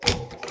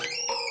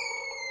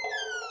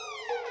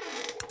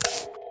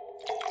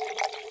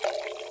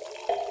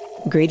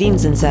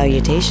Greetings and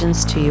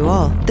salutations to you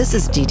all. This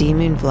is DD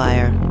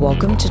Moonflyer.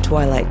 Welcome to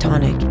Twilight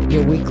Tonic,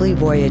 your weekly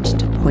voyage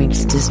to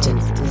points distant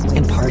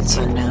and parts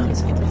unknown.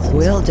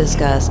 We'll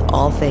discuss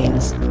all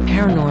things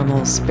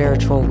paranormal,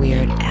 spiritual,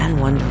 weird, and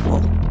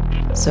wonderful.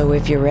 So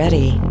if you're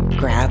ready,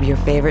 grab your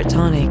favorite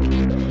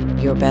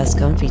tonic, your best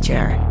comfy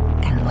chair,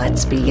 and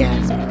let's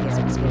begin.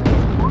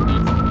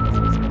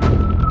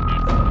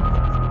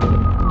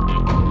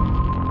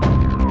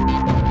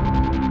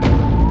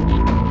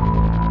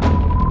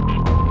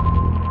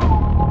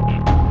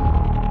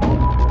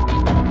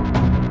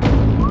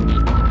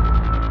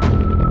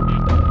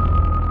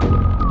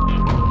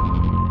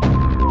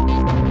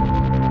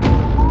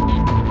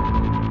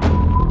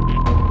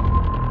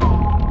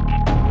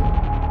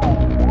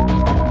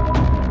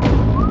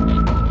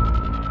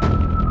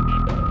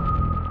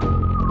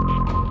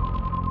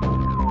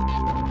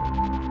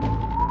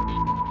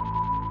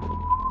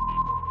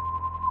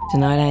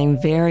 Tonight, I'm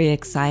very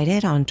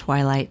excited on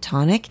Twilight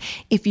Tonic.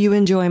 If you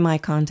enjoy my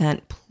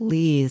content,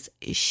 please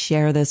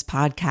share this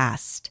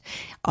podcast.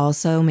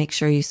 Also, make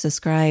sure you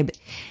subscribe.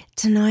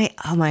 Tonight,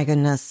 oh my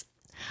goodness,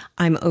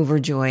 I'm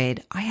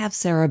overjoyed. I have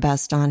Sarah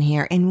Best on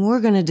here, and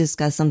we're going to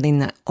discuss something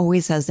that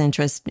always has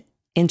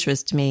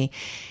interest me,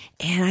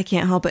 and I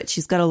can't help it.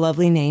 She's got a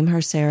lovely name.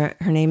 Her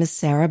name is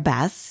Sarah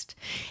Best,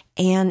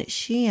 and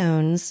she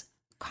owns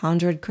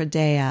Conjured,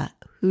 Cardea,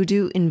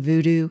 Hoodoo and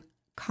Voodoo,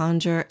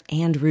 Conjure,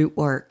 and root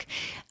work.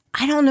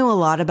 I don't know a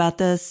lot about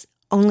this,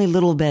 only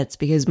little bits,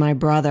 because my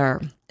brother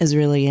is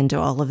really into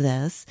all of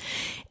this.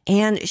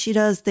 And she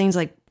does things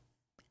like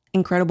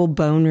incredible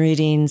bone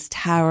readings,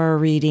 tarot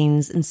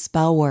readings, and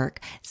spell work.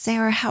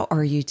 Sarah, how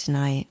are you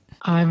tonight?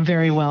 I'm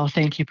very well.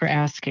 Thank you for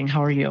asking.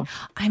 How are you?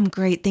 I'm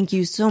great. Thank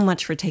you so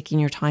much for taking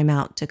your time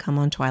out to come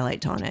on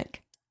Twilight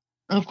Tonic.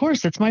 Of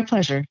course, it's my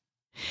pleasure.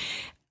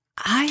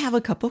 I have a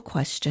couple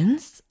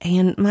questions,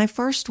 and my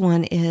first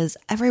one is,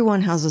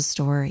 everyone has a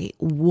story.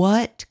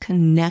 What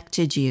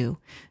connected you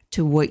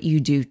to what you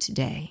do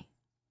today?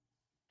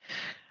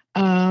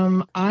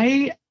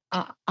 I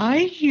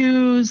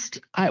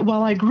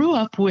grew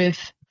up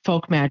with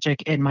folk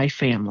magic in my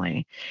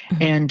family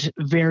and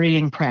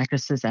varying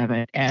practices of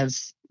it,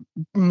 as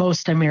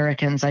most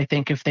Americans, I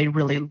think, if they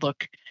really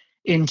look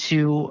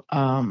into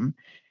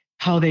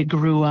how they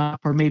grew up,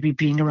 or maybe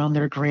being around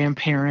their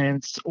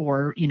grandparents,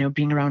 or,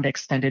 being around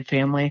extended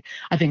family,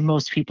 I think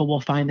most people will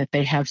find that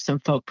they have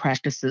some folk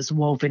practices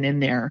woven in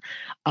there.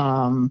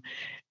 And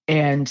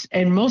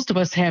most of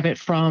us have it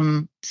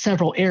from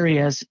several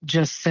areas,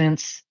 just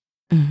since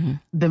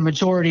the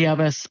majority of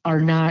us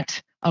are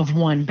not of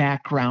one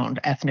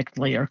background,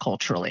 ethnically or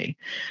culturally.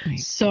 Right.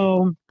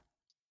 So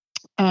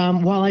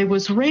while I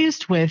was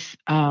raised with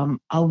a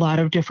lot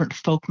of different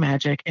folk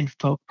magic and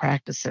folk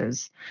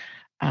practices,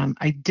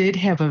 I did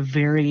have a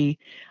very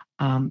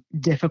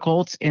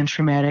difficult and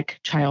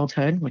traumatic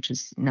childhood, which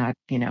is not,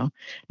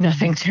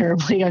 nothing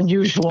terribly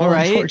unusual,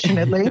 right?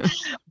 Unfortunately.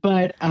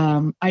 But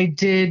I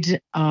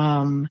did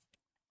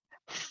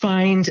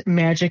find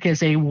magic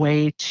as a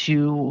way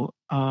to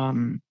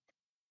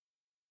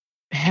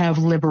have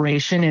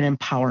liberation and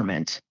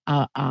empowerment,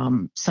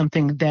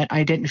 something that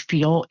I didn't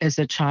feel as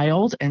a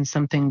child, and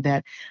something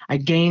that I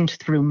gained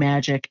through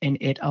magic, and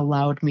it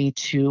allowed me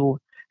to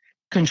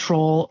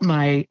control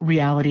my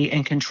reality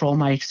and control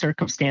my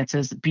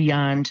circumstances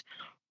beyond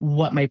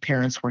what my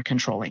parents were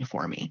controlling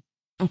for me.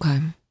 Okay.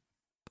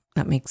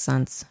 That makes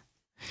sense.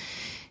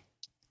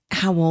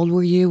 How old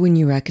were you when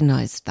you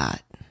recognized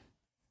that?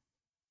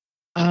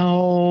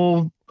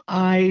 Oh,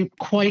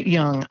 quite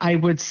young. I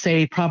would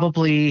say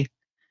probably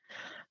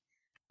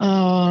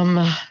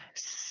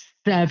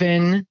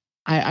 7.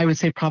 I would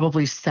say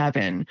probably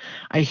 7.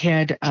 I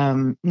had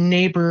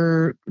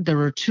there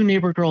were 2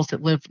 neighbor girls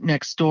that lived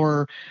next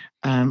door.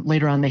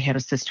 Later on, they had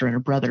a sister and a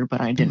brother, but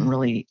I didn't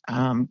really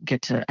I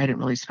didn't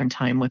really spend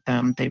time with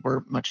them. They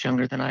were much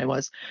younger than I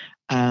was.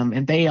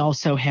 And they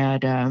also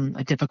had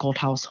a difficult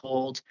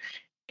household.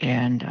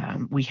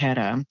 And we had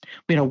a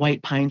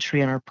white pine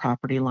tree on our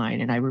property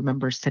line. And I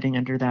remember sitting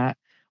under that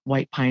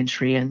white pine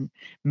tree and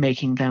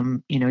making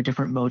them,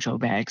 different mojo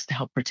bags to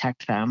help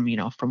protect them,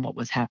 from what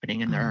was happening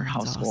in their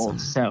household.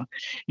 Awesome.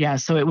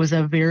 So it was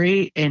a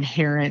very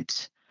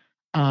inherent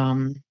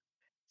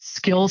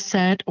skill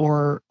set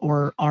or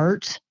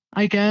art,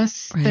 I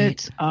guess,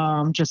 right,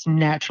 that just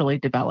naturally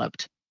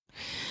developed.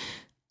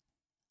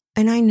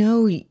 And I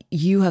know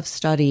you have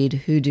studied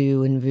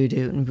hoodoo and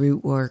voodoo and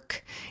root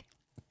work.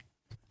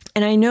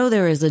 And I know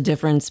there is a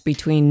difference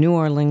between New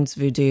Orleans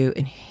voodoo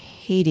and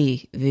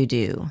Haiti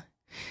voodoo.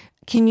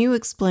 Can you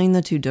explain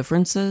the two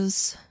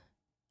differences?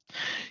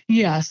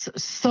 Yes.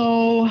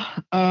 So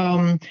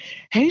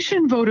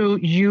Haitian voodoo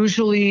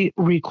usually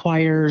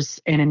requires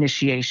an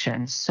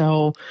initiation.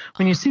 So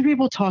when you see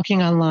people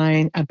talking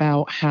online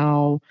about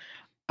how,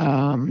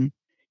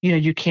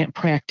 you can't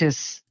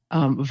practice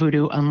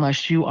voodoo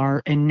unless you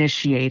are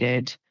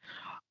initiated,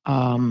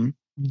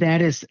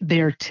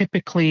 they're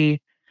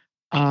typically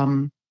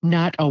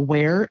not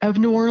aware of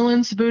New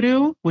Orleans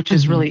voodoo, which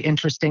is really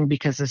interesting,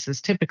 because this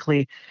is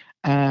typically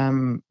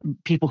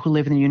people who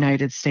live in the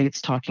United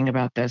States talking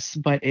about this,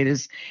 but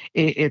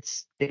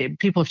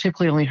people have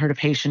typically only heard of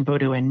Haitian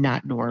voodoo and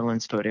not New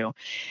Orleans voodoo.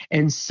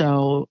 And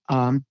so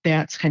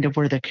that's kind of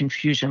where the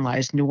confusion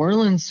lies. New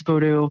Orleans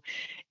voodoo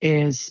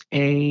is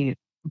a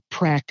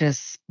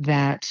practice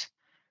that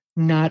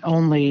not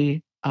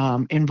only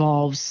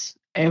involves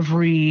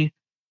every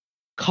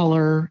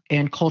color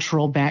and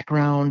cultural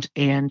background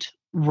and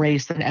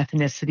race and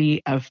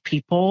ethnicity of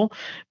people,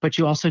 but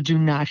you also do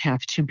not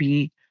have to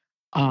be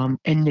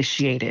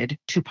initiated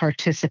to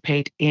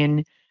participate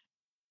in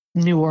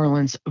New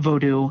Orleans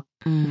voodoo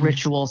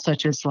rituals,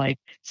 such as like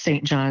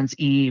St. John's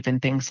Eve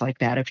and things like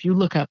that. If you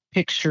look up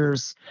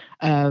pictures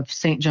of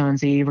St.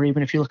 John's Eve, or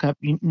even if you look up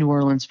New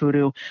Orleans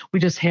voodoo, we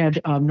just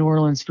had New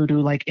Orleans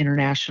Voodoo like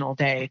International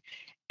Day,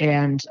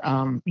 and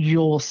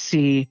you'll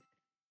see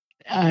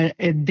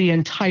the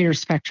entire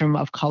spectrum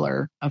of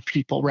color of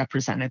people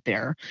represented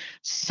there.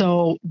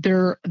 So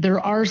there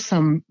are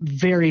some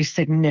very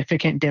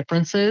significant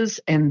differences,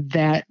 and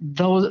that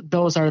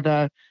those are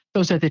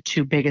the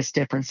two biggest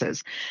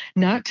differences.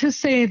 Not to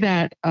say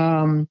that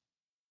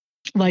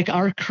like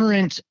our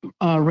current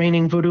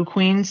reigning voodoo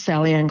queen,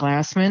 Sally Ann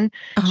Glassman,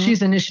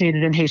 she's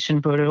initiated in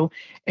Haitian voodoo,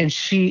 and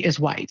she is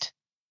white.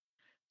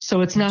 So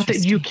it's not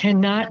that you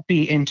cannot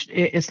be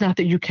it's not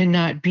that you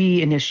cannot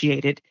be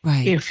initiated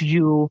if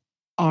you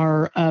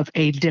are of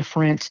a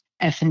different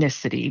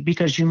ethnicity,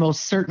 because you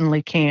most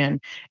certainly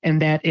can.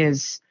 And that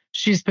is,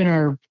 she's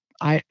been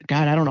I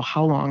don't know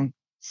how long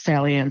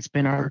Sally Ann's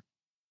been our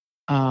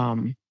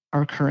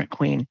current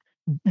queen.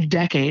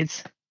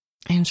 Decades.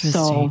 Interesting.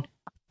 So,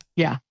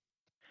 yeah.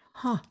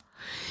 Huh.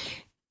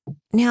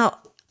 Now,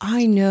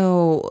 I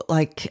know,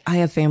 like, I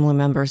have family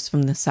members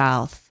from the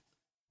South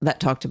that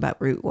talked about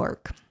root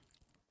work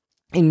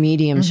and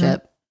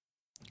mediumship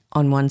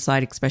on one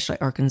side, especially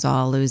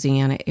Arkansas,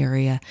 Louisiana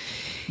area.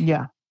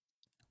 Yeah.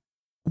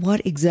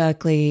 What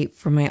exactly,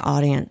 for my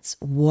audience,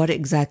 what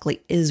exactly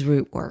is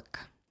root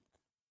work?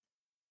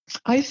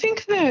 I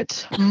think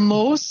that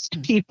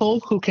most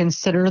people who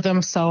consider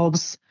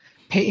themselves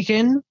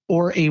pagan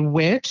or a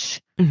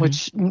witch,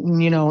 which,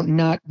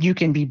 not, you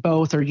can be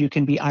both or you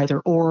can be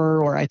either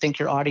or I think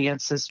your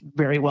audience is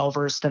very well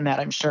versed in that,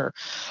 I'm sure,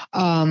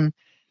 are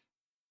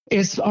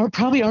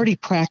probably already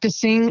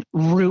practicing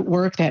root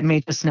work that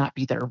may just not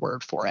be their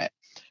word for it.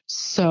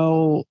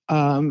 So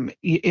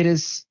it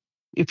is,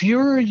 if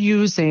you're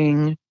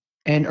using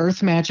an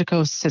Earth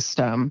Magico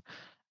system,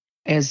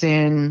 as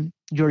in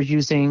you're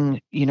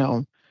using,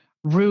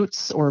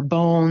 roots or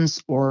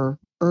bones or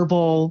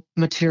herbal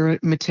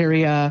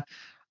materia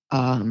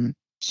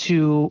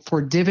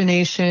for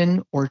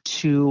divination, or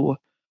to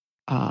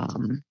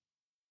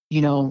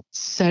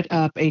set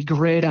up a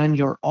grid on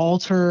your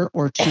altar,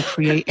 or to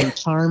create a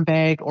charm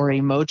bag or a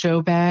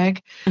mojo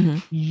bag,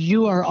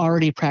 you are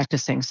already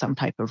practicing some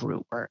type of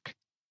root work.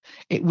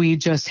 We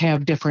just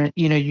have different,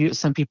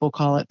 some people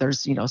call it,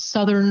 there's,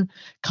 Southern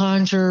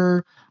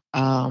conjure,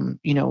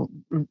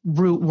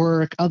 root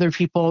work. Other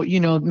people,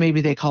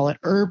 maybe they call it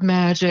herb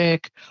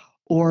magic,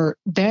 or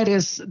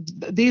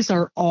these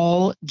are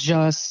all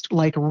just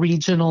like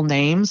regional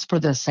names for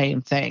the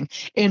same thing,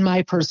 in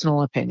my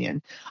personal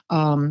opinion.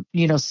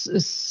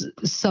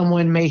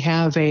 Someone may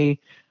have a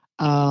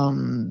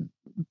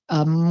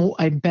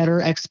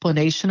better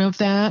explanation of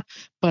that,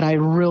 but I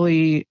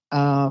really,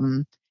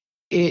 when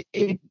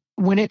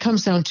it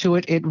comes down to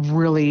it, it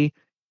really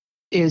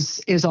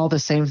is all the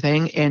same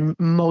thing. And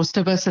most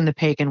of us in the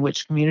pagan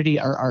witch community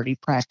are already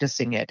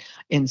practicing it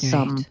in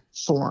some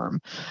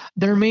form.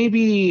 I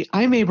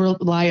may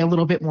rely a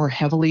little bit more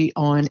heavily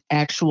on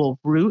actual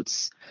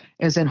roots,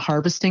 as in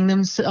harvesting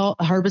them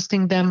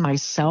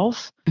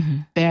myself.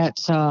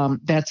 That's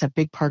a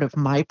big part of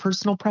my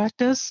personal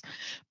practice,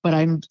 but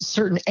I'm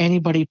certain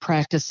anybody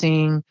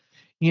practicing,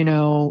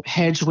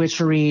 hedge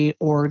witchery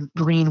or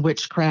green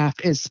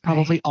witchcraft is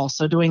probably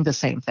also doing the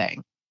same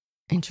thing.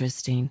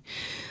 Interesting.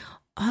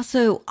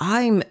 Also,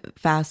 I'm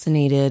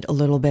fascinated a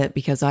little bit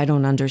because I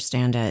don't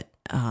understand it.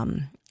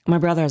 My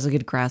brother has a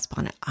good grasp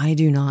on it. I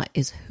do not,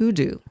 is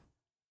hoodoo.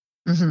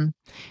 And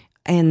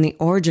the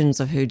origins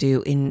of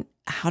hoodoo, and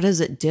how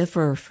does it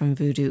differ from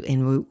voodoo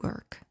in root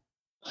work?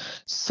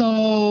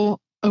 So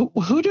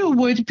hoodoo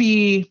would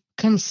be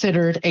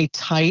considered a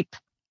type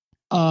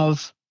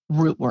of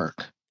root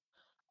work.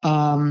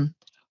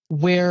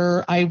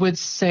 Where I would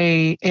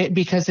say it,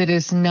 because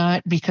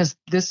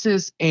this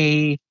is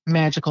a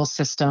magical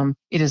system,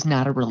 it is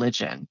not a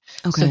religion.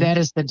 So that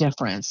is the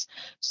difference.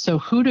 So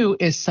hoodoo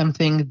is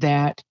something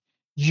that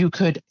you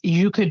could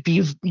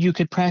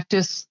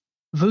practice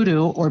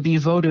voodoo or be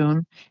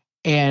vodun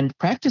and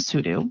practice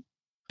hoodoo.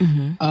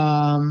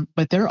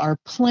 But there are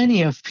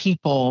plenty of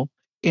people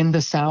in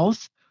the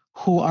South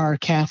who are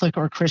Catholic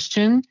or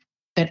Christian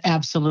that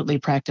absolutely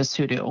practice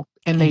hoodoo,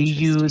 and they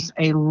use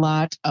a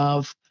lot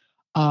of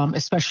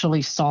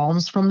especially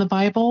Psalms from the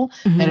Bible.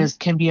 That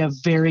can be a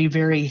very,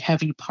 very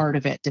heavy part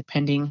of it,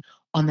 depending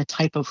on the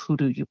type of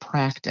hoodoo you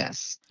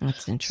practice.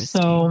 That's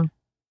interesting. So,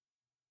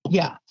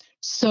 yeah.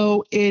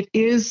 So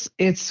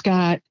it's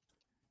got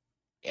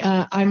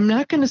I'm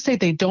not going to say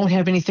they don't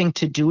have anything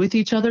to do with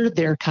each other.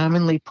 They're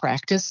commonly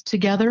practiced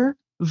together,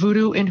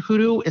 voodoo and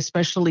hoodoo,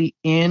 especially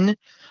in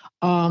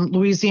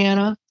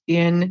Louisiana,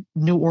 in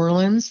New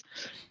Orleans,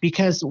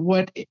 because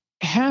what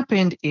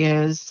happened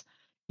is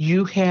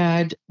you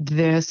had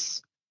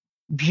this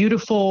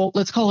beautiful,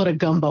 let's call it a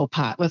gumbo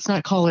pot. Let's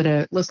not call it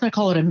a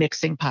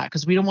mixing pot,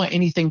 because we don't want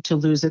anything to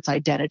lose its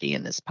identity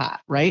in this pot,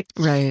 right?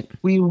 Right.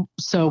 We don't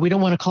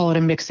want to call it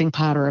a mixing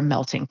pot or a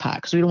melting pot,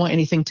 because we don't want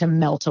anything to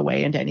melt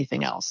away into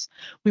anything else.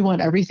 We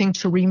want everything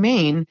to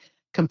remain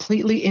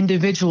completely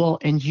individual,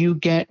 and you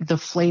get the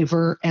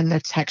flavor and the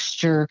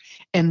texture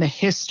and the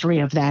history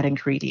of that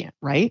ingredient,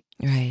 right?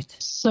 Right.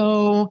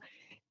 So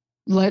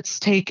let's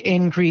take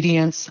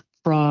ingredients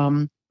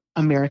from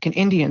American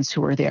Indians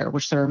who are there,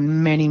 which there are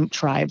many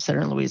tribes that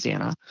are in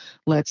Louisiana.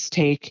 Let's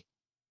take,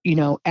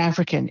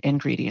 African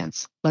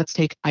ingredients. Let's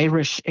take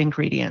Irish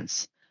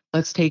ingredients.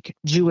 Let's take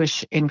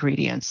Jewish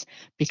ingredients,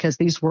 because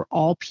these were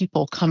all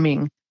people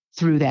coming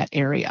through that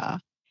area.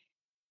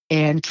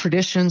 And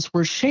traditions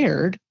were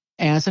shared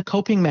as a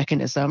coping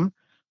mechanism,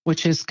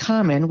 which is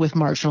common with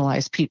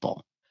marginalized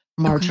people.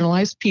 Okay.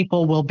 Marginalized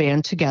people will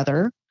band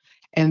together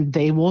and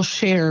they will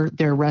share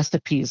their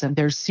recipes and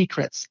their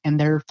secrets and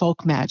their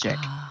folk magic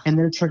Ah, and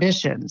their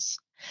traditions.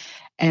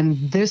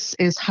 And this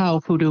is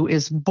how hoodoo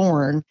is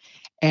born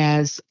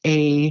as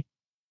a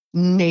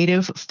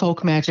native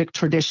folk magic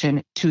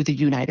tradition to the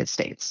United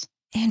States.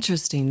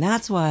 interesting.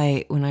 That's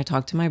why when I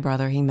talked to my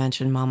brother, he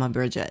mentioned Mama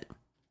Bridget,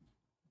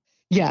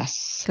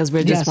 Yes. because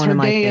Bridget's Yes. one Her of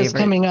my day is favorite.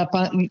 coming up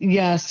on,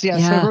 yes, Yeah.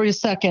 February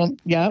 2nd.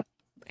 Yep.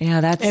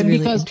 Yeah, that's And really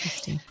because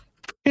interesting.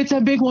 it's a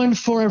big one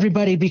for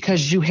everybody,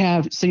 because you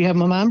have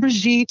Maman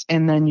Brigitte,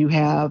 and then you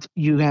have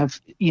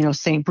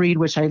Saint Breed,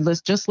 which I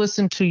just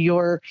listened to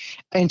your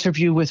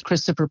interview with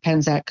Christopher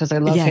Penzak, because I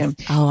love Yes. him.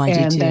 Oh, I do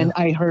And then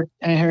too.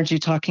 I heard you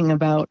talking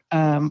about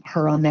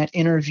her on that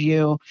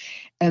interview,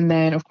 and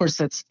then of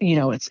course it's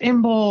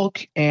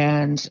Imbolc,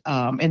 and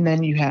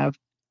then you have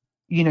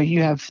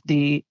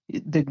the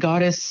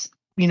goddess,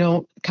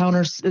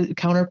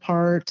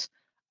 counterpart,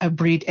 a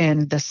breed,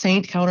 and the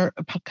saint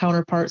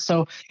counterpart.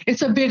 So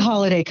it's a big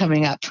holiday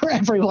coming up for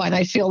everyone,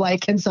 I feel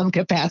like, in some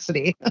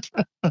capacity.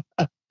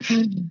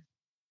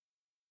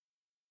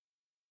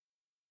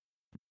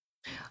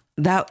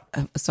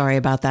 Sorry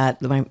about that.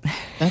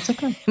 That's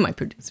okay. My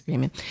producer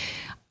came in.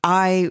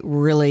 I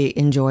really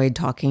enjoyed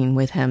talking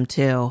with him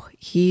too.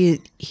 He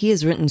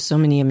has written so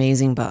many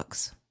amazing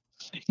books.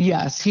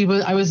 Yes, he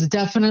was. I was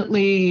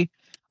definitely.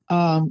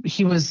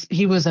 He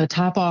was a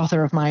top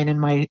author of mine in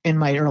my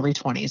early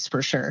 20s,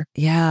 for sure.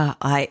 Yeah,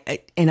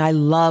 and I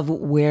love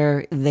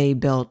where they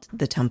built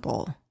the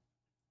temple.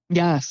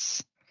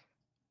 Yes.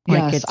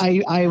 Like Yes,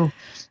 it's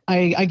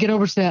I get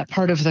over to that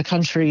part of the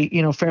country,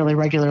 fairly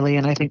regularly,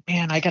 and I think,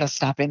 man, I got to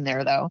stop in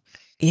there though.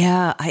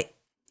 yeah,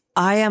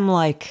 I am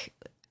like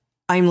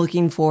I'm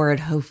looking forward.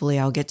 Hopefully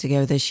I'll get to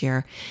go this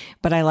year.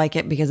 But I like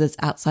it because it's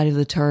outside of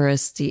the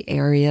touristy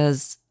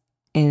areas.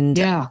 And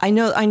Yeah, I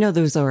know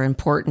those are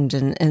important,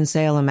 and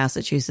Salem,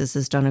 Massachusetts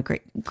has done a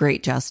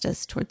great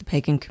justice toward the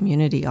pagan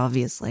community,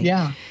 obviously.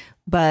 yeah.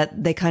 But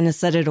they kind of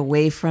set it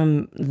away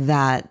from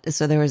that.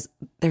 So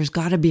there's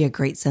got to be a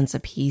great sense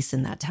of peace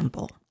in that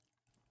temple.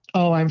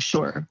 Oh, I'm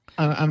sure.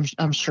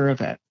 I'm sure of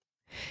it.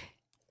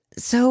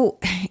 So,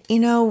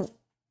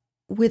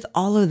 with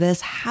all of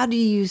this, how do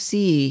you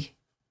see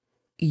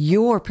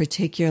your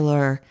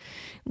particular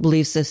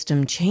belief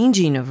system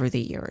changing over the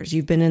years?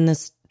 You've been in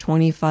this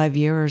 25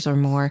 years or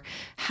more.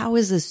 How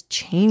is this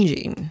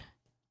changing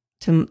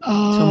to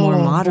a more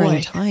Oh modern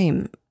boy.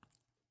 time?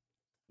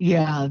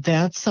 Yeah,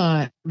 that's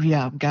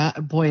yeah,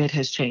 God, boy, it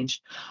has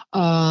changed.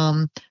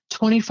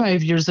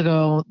 25 years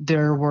ago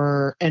there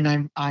were,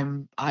 and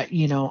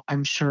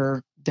I'm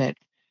sure that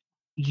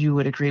you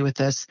would agree with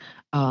this.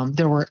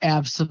 There were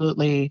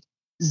absolutely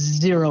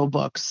zero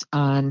books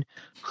on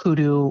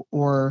hoodoo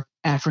or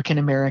African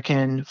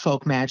American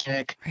folk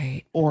magic.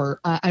 Right. Or,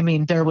 I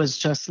mean, there was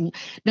just,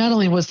 not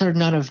only was there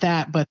none of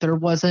that, but there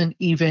wasn't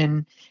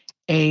even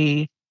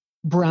a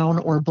brown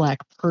or black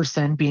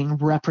person being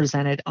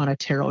represented on a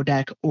tarot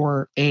deck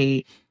or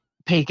a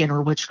pagan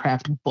or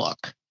witchcraft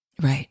book.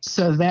 Right.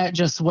 So that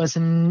just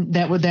wasn't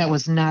that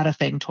was not a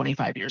thing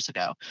 25 years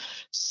ago.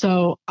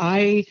 So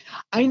I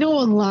know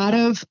a lot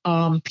of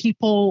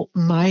people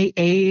my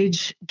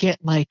age get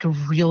like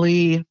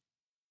really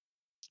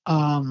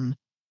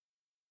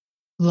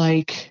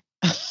like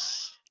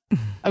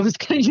I was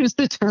going to use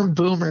the term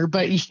boomer,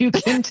 but you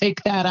can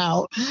take that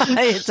out.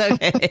 It's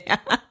okay.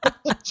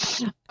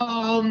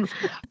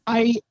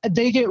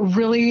 They get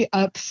really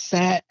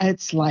upset.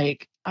 It's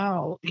like,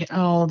 oh,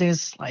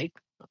 these like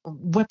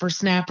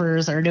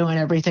whippersnappers are doing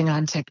everything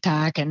on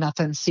TikTok and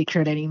nothing's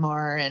secret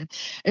anymore. And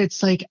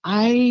it's like,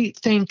 I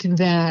think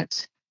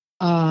that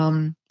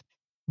um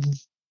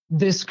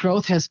this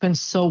growth has been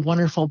so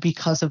wonderful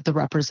because of the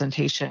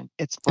representation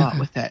it's brought Okay.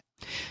 with it.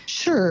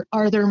 Sure,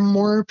 are there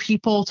more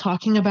people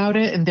talking about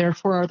it and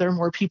therefore are there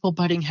more people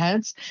butting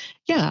heads?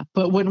 Yeah,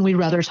 but wouldn't we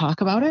rather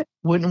talk about it?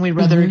 Wouldn't we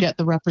rather Hmm. get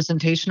the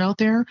representation out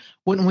there?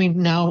 Wouldn't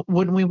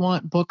we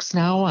want books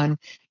now on,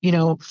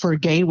 for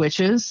gay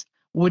witches?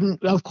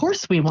 Wouldn't Of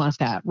course we want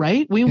that,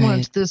 right? Right. We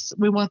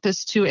want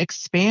this to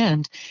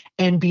expand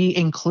and be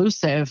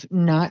inclusive,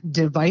 not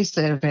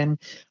divisive and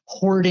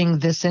hoarding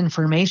this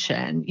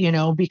information,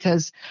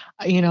 because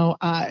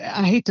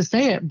I hate to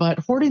say it, but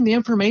hoarding the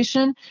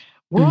information,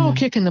 we're all Hmm.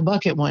 kicking the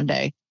bucket one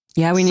day.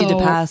 Yeah,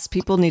 So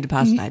people need to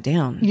pass that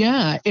down.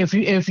 yeah, if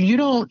you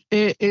don't,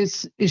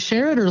 it's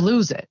share it or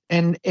lose it.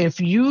 And if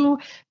you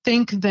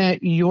think that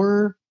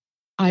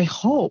I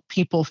hope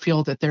people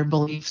feel that their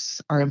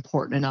beliefs are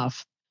important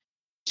enough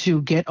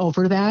to get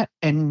over that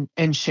and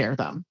share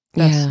them.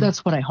 Yeah.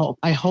 That's what I hope.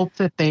 I hope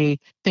that they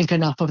think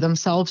enough of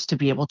themselves to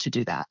be able to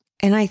do that.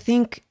 And I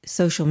think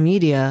social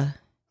media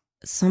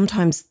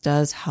sometimes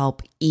does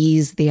help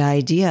ease the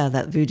idea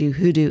that voodoo,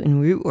 hoodoo, and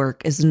root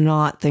work is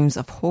not things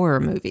of horror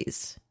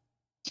movies.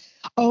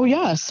 Oh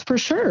yes, for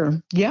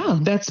sure. Yeah,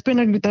 that's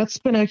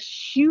been a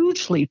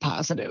hugely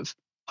positive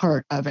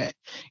part of it.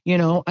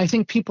 I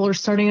think people are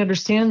starting to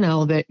understand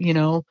now that,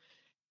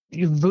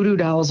 voodoo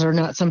dolls are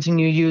not something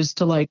you use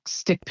to like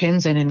stick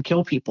pins in and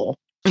kill people.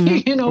 Hmm.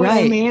 You know what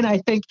I Right. mean? I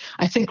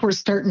think we're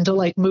starting to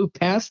like move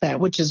past that,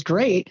 which is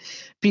great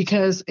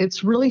because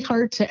it's really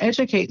hard to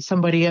educate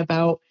somebody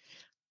about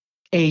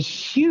a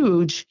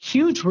huge,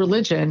 huge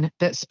religion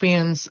that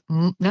spans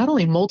not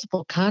only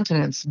multiple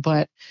continents,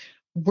 but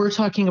we're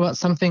talking about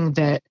something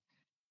that,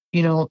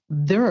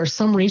 there are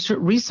some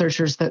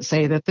researchers that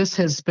say that this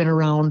has been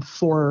around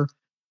for,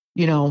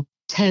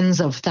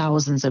 tens of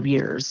thousands of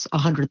years,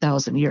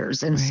 100,000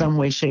 years in Right. some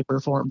way, shape,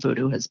 or form.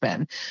 Voodoo has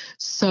been.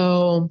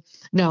 So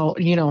now,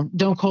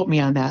 don't quote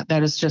me on that.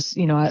 That is just,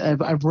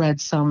 I've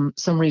read some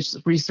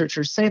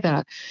researchers say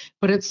that,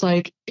 but it's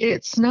like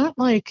it's not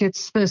like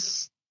it's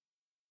this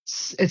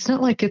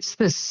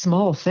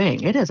small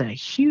thing. It is a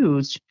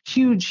huge,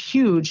 huge,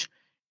 huge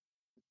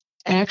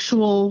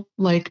actual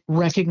like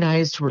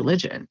recognized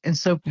religion. And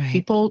so Right.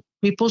 people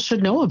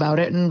should know about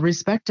it and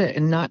respect it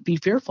and not be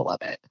fearful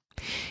of it.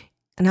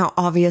 Now,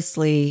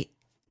 obviously,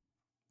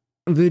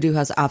 voodoo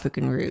has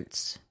African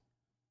roots.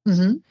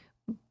 Hmm.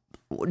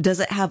 Does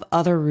it have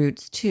other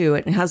roots too?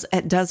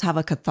 It does have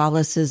a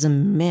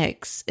Catholicism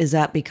mix. Is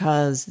that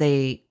because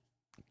they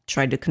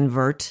tried to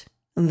convert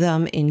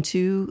them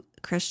into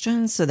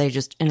Christians, so they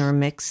just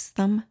intermix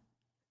them?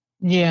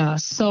 Yeah.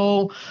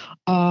 So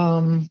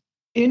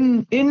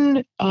in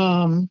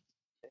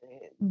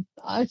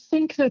I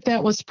think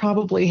that was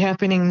probably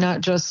happening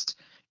not just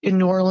in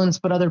New Orleans,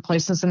 but other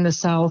places in the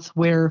South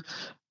where,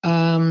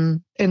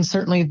 and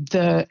certainly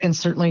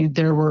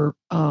there were,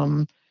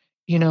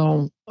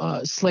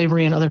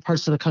 slavery in other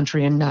parts of the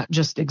country and not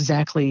just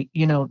exactly,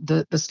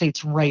 the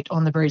states right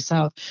on the very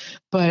South,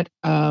 but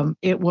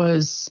it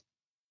was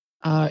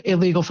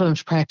illegal for them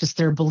to practice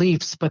their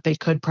beliefs, but they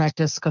could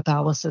practice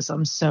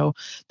Catholicism. So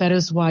that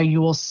is why you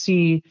will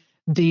see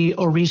the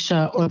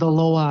Orisha or the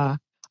Loa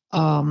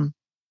um,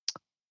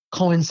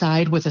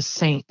 coincide with a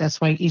saint.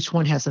 That's why each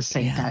one has a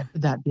saint Yeah.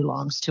 that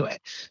belongs to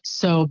it.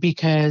 So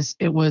because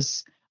it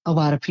was a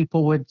lot of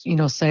people would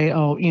say,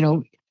 oh,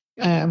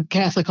 I'm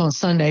Catholic on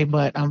Sunday,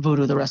 but I'm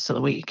voodoo the rest of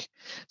the week.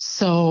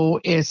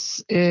 So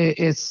that's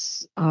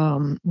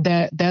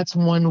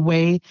one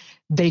way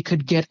they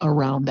could get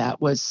around that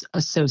was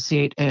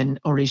associate an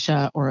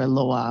Orisha or a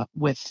Loa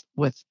with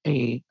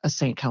a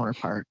saint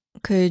counterpart.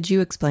 Could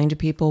you explain to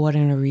people what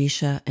an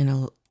Orisha and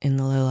a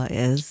Lola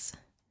is?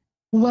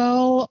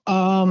 Well,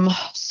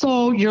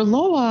 so your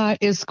Loa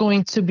is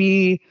going to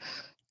be,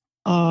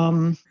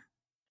 um,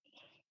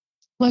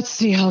 let's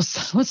see how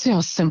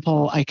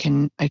simple I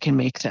can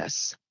make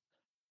this.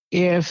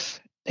 If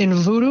in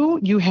Voodoo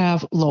you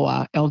have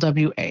Loa,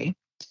 LWA,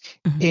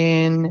 Mhm.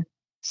 in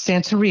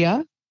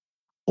Santeria,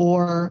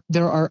 or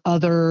there are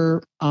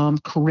other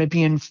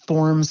Caribbean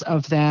forms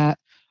of that,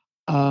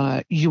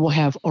 you will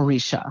have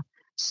Orisha.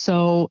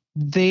 So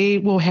they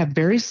will have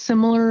very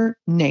similar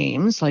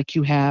names, like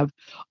you have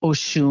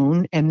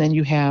Oshun, and then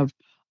you have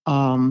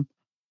um,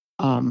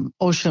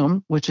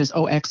 Oshum, which is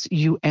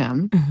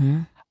Oxum.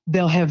 Mhm.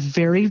 They'll have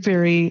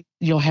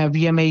you'll have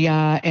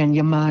Yemaya and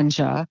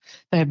Yamanja.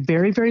 They have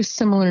very, very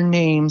similar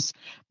names,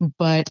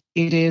 but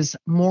it is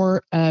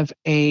more of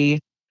a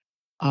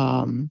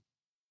um,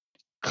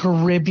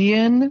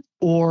 Caribbean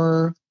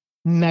or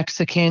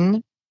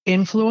Mexican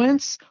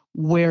influence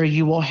where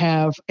you will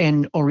have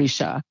an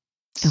Orisha.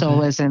 So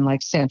Okay. as in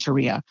like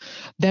Santeria.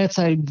 That's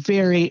a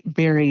very,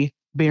 very,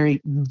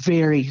 very,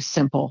 very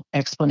simple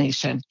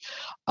explanation.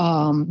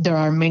 There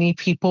are many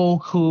people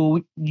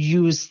who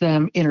use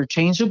them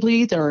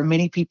interchangeably. There are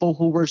many people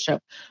who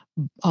worship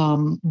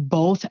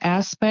both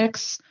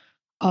aspects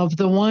of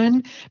the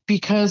one,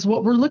 because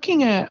what we're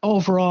looking at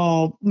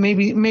overall,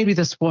 maybe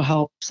this will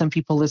help some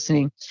people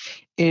listening,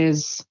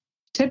 is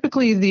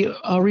typically the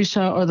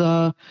Orisha or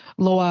the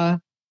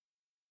Loa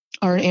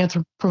are an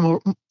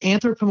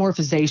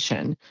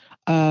anthropomorphization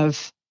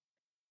of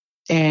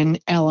an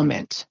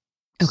element.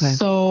 Okay.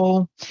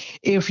 So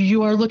if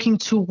you are looking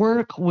to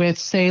work with,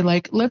 say,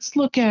 like, let's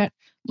look at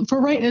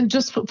for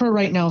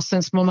right now,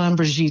 since Maman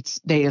Brigitte's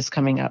day is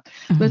coming up,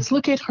 let's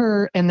look at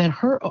her, and then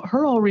her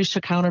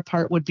Orisha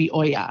counterpart would be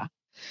Oya.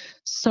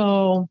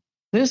 So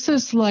this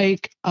is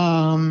like,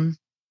 well,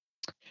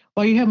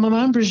 you have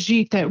Maman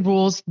Brigitte that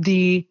rules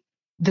the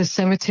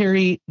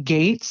cemetery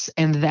gates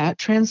and that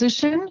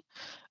transition.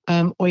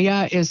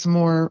 Oya is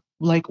more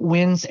like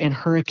winds and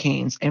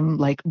hurricanes and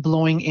like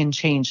blowing in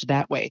change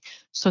that way.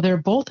 So they're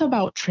both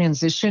about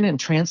transition and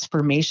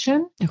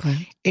transformation.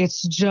 Okay.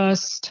 It's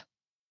just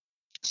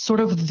sort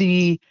of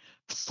the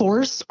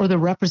force or the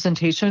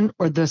representation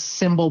or the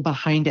symbol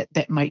behind it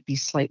that might be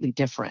slightly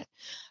different.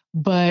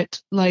 But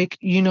like,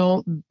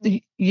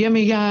 the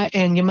Yemaya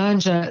and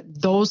Yemanja,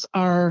 those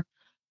are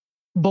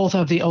both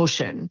of the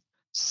ocean.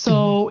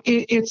 So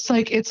it's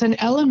like it's an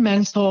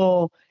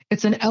elemental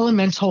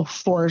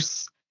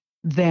force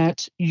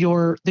that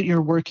you're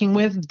working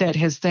with that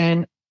has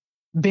then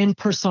been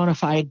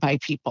personified by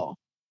people,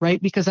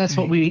 right? Because that's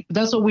what we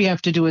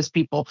have to do as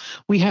people.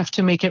 We have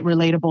to make it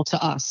relatable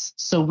to us.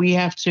 So we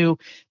have to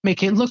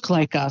make it look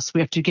like us.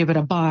 We have to give it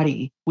a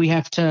body. We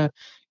have to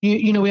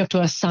we have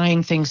to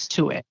assign things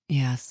to it.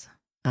 Yes,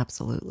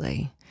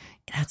 absolutely.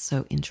 That's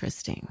so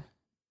interesting.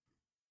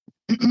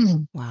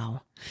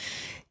 Wow.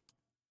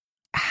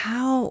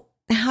 How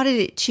did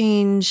it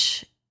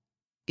change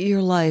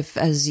your life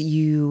as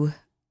you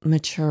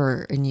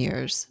mature in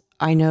years?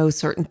 I know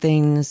certain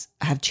things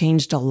have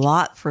changed a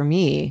lot for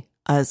me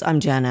as I'm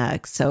Gen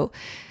X. So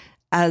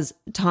as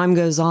time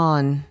goes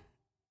on,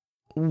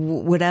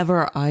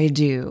 whatever I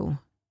do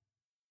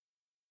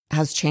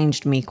has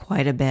changed me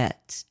quite a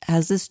bit.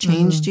 Has this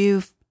changed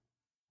you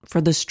for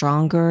the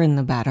stronger and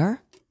the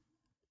better?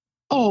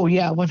 Oh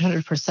yeah,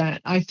 100%.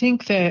 I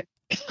think that,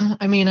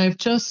 I've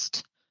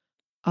just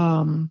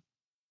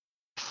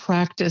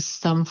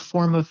practiced some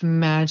form of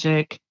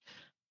magic.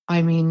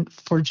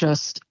 For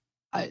just,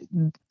 a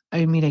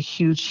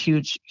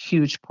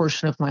huge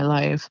portion of my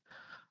life,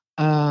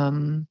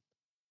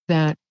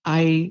 that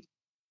I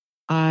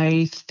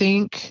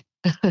think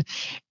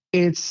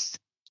it's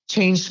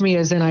changed me,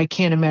 as in I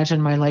can't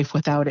imagine my life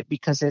without it,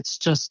 because it's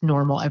just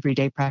normal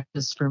everyday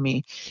practice for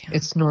me. Yeah.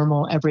 It's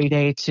normal every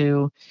day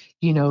to,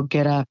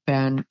 get up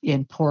and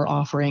pour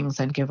offerings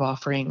and give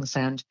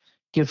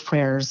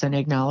prayers and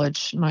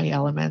acknowledge my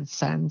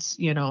elements and,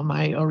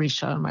 my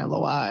Orisha and my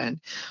Loa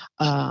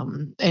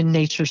and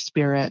nature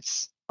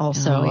spirits.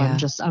 Also, yeah.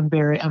 I'm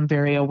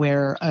very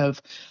aware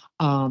of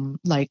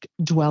like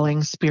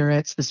dwelling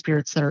spirits, the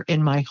spirits that are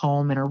in my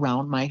home and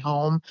around my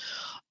home.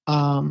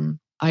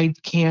 I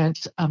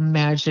can't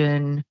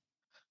imagine.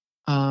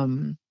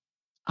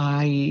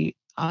 I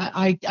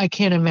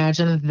can't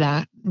imagine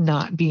that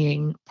not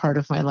being part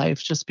of my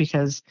life, just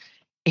because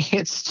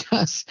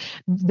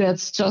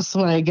that's just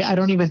what I get. I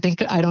don't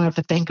have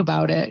to think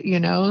about it,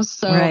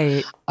 So,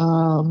 right.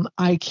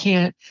 I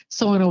can't.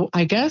 So,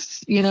 I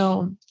guess,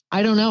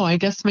 I don't know. I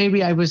guess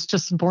maybe I was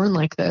just born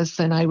like this,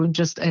 and I would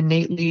just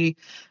innately,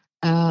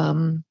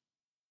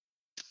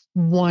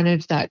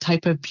 wanted that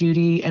type of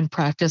beauty and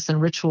practice and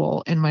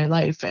ritual in my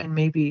life. And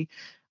maybe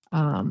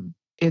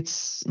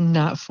it's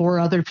not for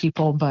other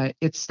people, but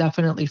it's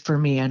definitely for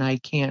me. And I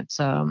can't,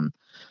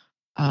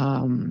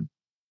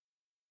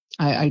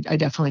 I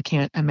definitely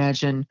can't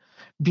imagine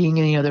being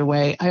any other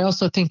way. I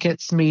also think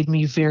it's made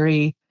me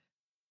very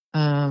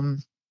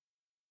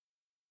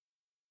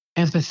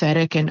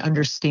empathetic and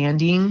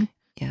understanding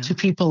to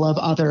people of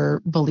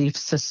other belief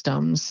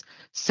systems,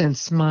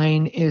 since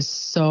mine is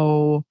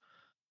so,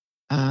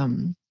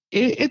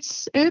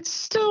 it's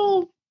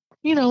still,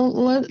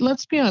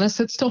 let's be honest,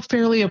 it's still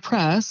fairly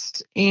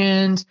oppressed,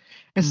 and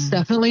it's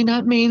definitely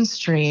not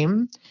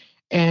mainstream.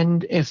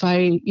 And if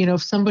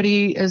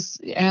somebody is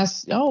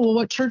asked, oh, well,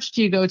 what church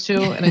do you go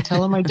to? And I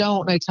tell them I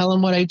don't, and I tell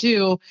them what I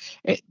do,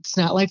 it's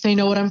not like they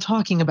know what I'm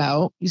talking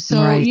about.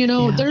 So, right.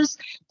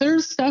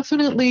 There's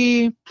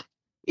definitely,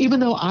 even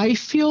though I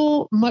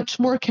feel much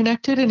more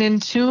connected and in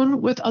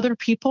tune with other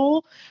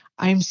people,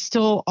 I'm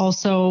still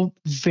also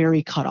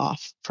very cut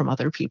off from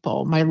other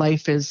people. My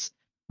life is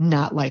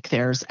not like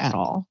theirs at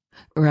all.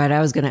 Right.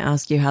 I was going to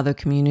ask you how the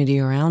community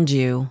around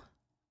you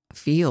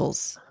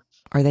feels.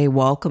 Are they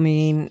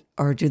welcoming,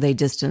 or do they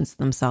distance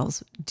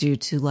themselves due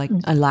to like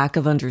a lack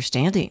of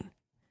understanding?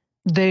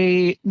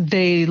 They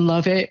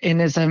love it.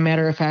 And as a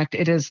matter of fact,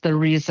 it is the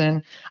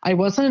reason I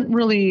wasn't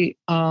really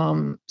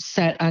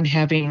set on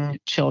having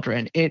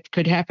children. It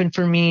could happen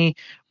for me,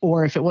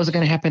 or if it wasn't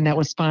going to happen, that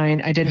was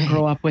fine. I didn't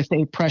grow up with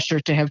a pressure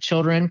to have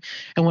children.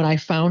 And when I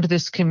found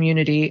this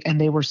community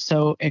and they were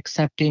so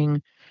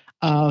accepting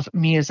of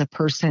me as a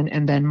person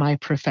and then my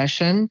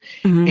profession,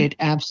 it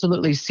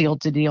absolutely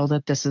sealed the deal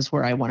that this is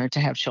where I wanted to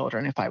have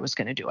children if I was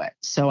going to do it.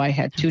 So I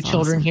had two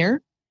children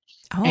here.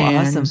 Oh, and,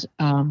 awesome.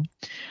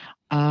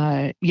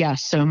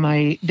 So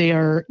they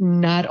are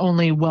not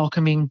only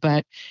welcoming,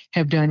 but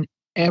have done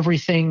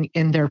everything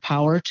in their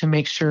power to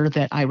make sure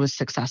that I was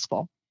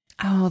successful.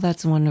 Oh,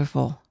 that's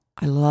wonderful.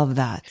 I love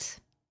that.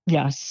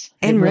 Yes,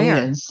 it And really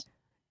rare. is.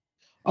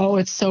 Oh,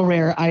 it's so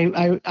rare.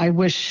 I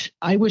wish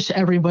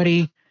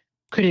everybody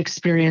could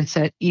experience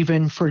it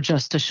even for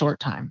just a short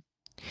time.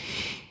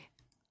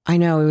 I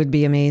know it would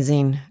be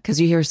amazing because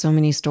you hear so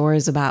many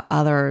stories about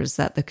others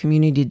that the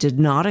community did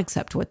not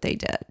accept what they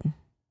did.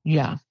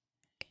 Yeah.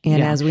 And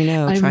Yeah. as we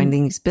know, trying I'm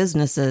these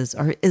businesses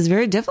is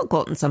very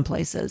difficult in some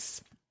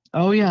places.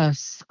 Oh,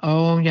 yes.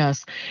 Oh,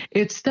 yes.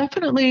 It's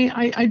definitely,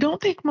 I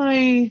don't think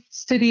my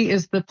city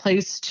is the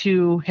place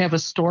to have a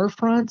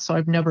storefront, so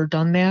I've never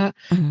done that.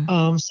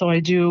 Mhm.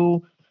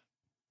 So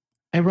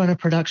I run a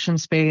production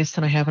space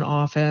and I have an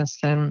office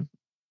and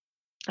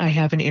I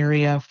have an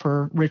area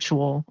for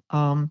ritual,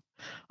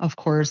 of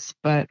course,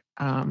 but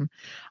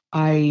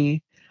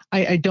I,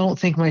 I don't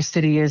think my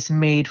city is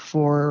made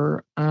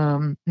for,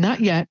 not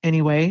yet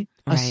anyway,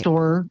 a Right.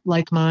 store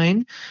like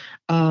mine.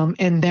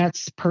 And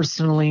that's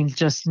personally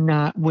just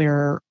not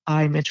where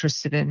I'm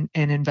interested in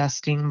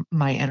investing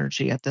my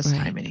energy at this Right.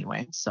 time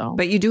anyway. So,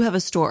 But you do have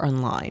a store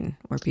online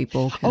where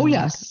people oh, can like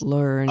yes.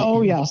 learn Oh,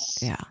 and yes.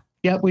 yeah.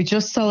 Yep. We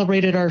just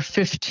celebrated our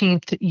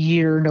 15th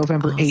year,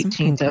 November Awesome.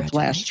 18th of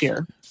last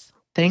year. Congratulations.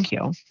 Thank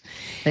you.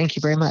 Thank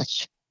you very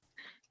much.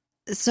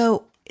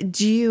 So,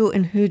 do you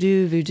and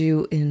Hoodoo,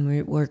 Voodoo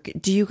in work,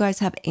 do you guys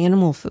have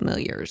animal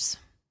familiars?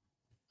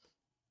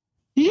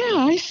 Yeah,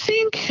 I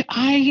think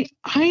I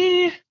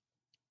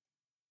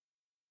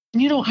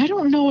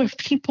don't know if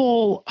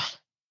people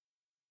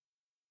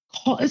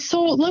I'm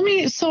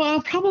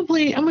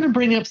going to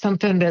bring up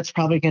something that's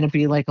probably going to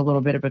be like a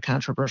little bit of a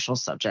controversial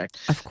subject.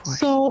 Of course.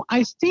 So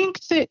I think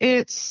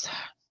that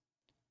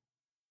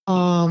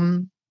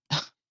um,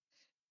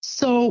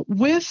 so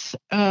with,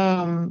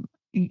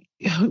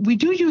 we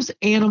do use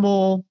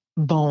animal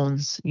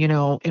bones,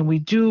 and we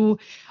do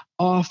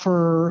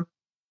offer,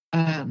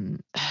 um,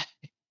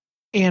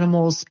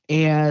 animals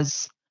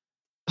as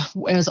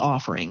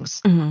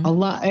offerings. Hmm.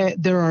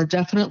 There are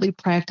definitely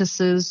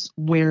practices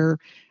where,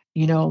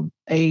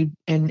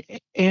 an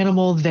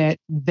animal that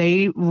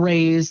they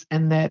raise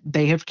and that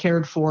they have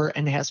cared for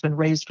and has been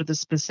raised for the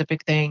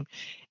specific thing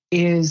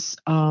is,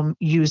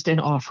 used in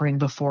offering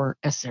before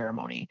a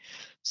ceremony.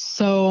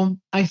 So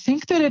I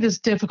think that it is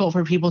difficult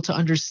for people to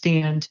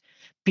understand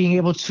being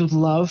able to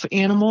love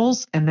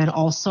animals and then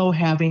also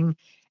having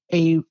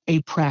a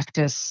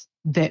practice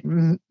that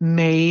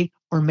may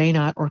or may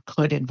not or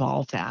could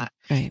involve that.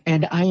 Right.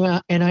 And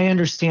I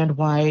understand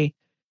why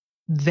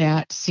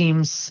that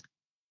seems,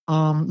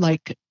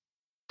 like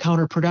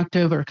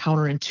counterproductive or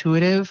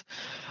counterintuitive.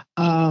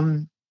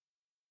 Um,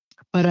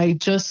 but I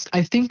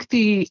think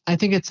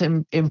it's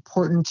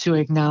important to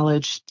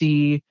acknowledge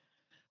the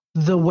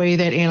way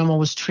that animal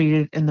was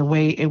treated and the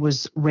way it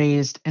was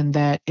raised, and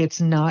that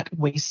it's not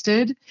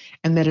wasted,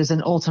 and that is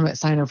an ultimate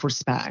sign of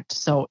respect.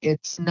 So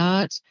it's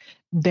not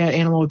that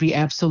animal would be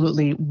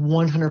absolutely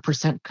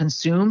 100%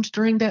 consumed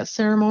during that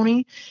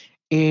ceremony.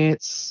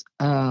 It's,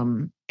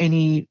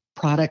 any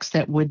products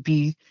that would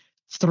be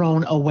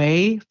thrown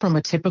away from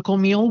a typical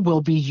meal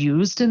will be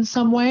used in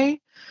some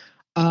way.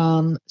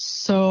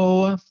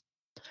 So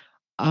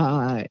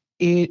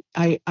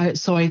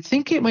so I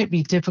think it might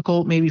be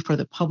difficult maybe for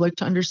the public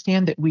to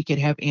understand that we could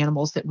have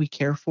animals that we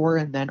care for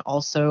and then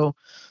also,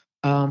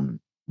 um,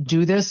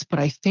 do this. But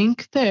I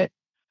think that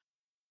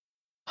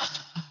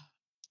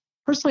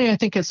personally, I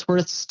think it's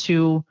worth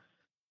to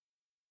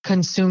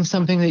consume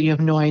something that you have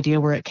no idea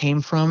where it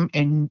came from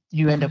and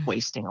you end up Mhm.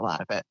 wasting a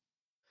lot of it.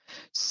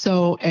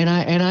 So,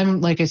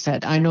 I'm like I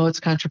said, I know it's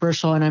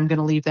controversial and I'm going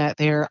to leave that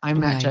there. I'm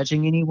not Right.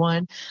 judging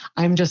anyone.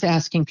 I'm just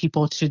asking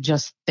people to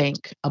just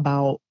think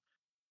about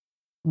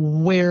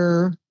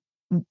where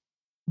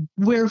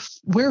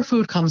where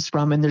food comes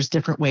from, and there's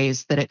different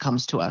ways that it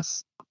comes to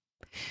us.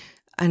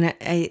 And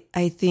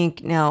I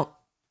think now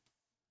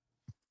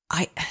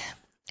I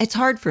it's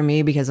hard for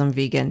me because I'm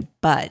vegan,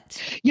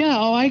 but Yeah.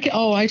 I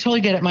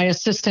totally get it. My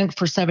assistant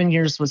for 7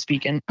 years was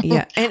vegan.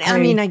 yeah, and I I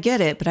mean I get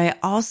it, but I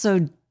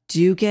also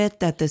do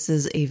get that this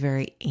is a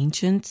very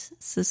ancient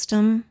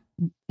system.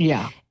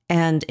 Yeah.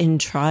 And in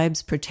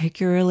tribes,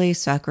 particularly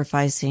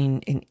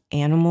sacrificing an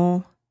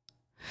animal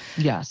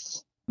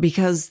Yes.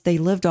 because they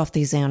lived off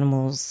these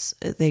animals.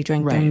 They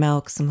drank their Right.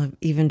 milk. Some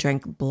even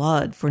drank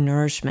blood for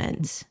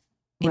nourishment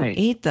and Right.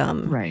 ate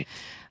them. Right.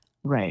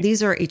 Right.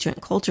 These are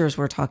ancient cultures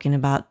we're talking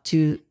about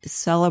to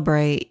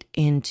celebrate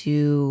and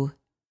to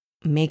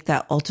make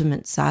that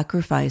ultimate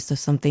sacrifice of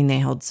something they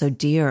held so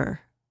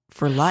dear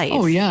for Oh,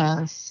 life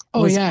yes.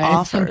 Oh, was yeah. It's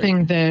offered.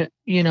 something that,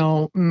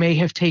 may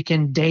have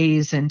taken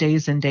days and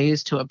days and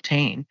days to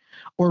obtain,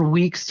 or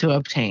weeks to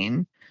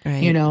obtain,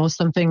 Right.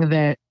 something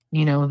that,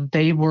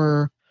 they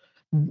were,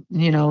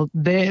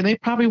 they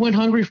probably went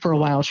hungry for a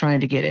while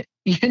trying to get it,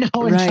 and trying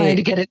to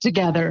Right. get it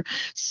together.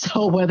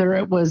 So whether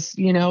it was,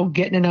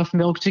 getting enough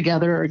milk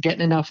together or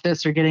getting enough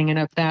this or getting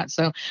enough that.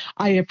 So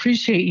I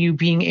appreciate you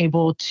being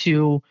able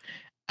to,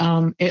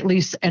 at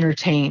least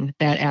entertain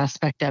that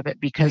aspect of it,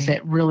 because Right.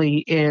 it really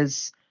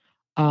is,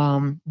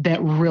 that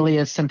really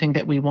is something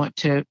that we want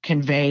to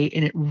convey.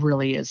 And it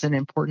really is an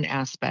important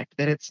aspect,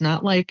 that it's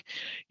not like,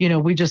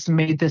 we just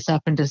made this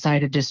up and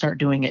decided to start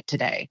doing it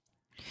today.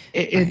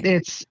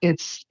 Right.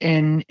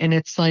 And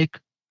it's like,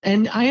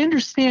 and I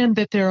understand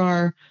that there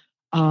are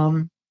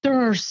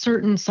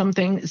certain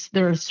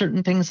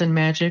things in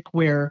magic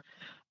where,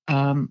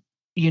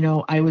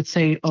 I would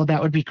say, oh,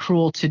 that would be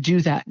cruel to do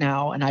that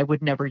now, and I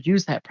would never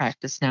use that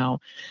practice now.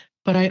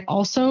 But I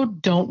also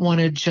don't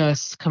want to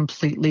just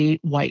completely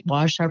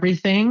whitewash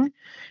everything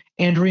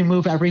and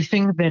remove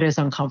everything that is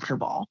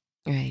uncomfortable.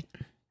 Right.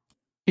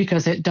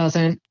 Because it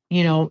doesn't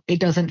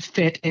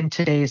fit in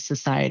today's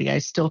society. I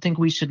still think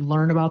we should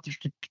learn about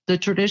the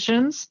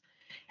traditions.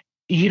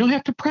 You don't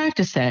have to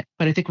practice it,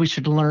 but I think we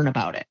should learn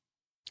about it.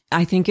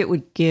 I think it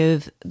would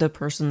give the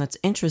person that's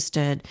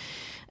interested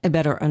a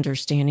better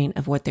understanding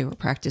of what they were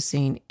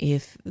practicing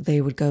if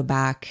they would go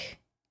back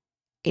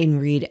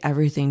and read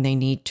everything they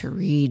need to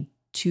read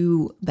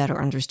to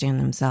better understand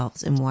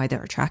themselves and why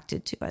they're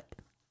attracted to it.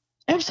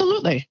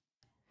 Absolutely.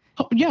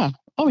 Oh, yeah.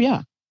 Oh,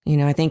 yeah.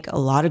 I think a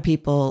lot of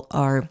people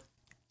are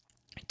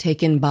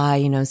taken by,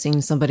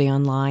 seeing somebody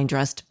online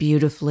dressed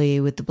beautifully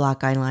with the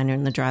black eyeliner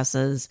and the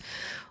dresses,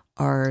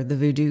 or the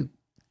voodoo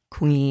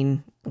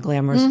queen,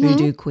 glamorous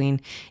voodoo queen.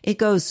 It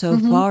goes so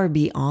far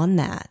beyond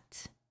that.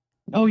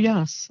 Oh,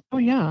 yes. Oh,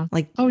 yeah.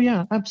 Oh,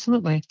 yeah,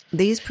 absolutely.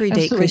 These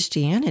predate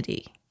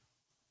Christianity.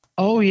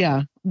 Oh,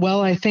 yeah.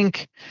 Well, I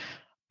think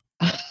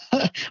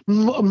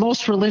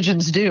most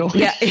religions do.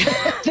 Yeah.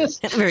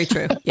 Very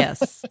true.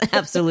 Yes,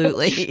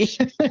 absolutely.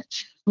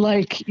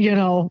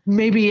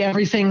 Maybe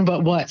everything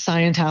but what?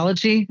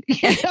 Scientology?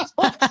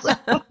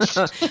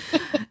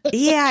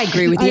 Yeah, I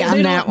agree with you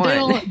on that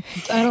one.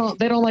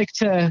 They don't like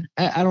to,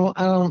 I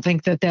don't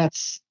think that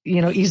that's,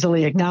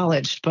 easily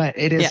acknowledged, but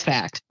it is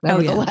fact,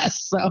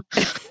 nevertheless. So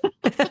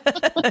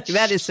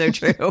that is so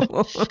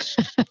true.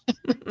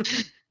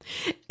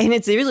 And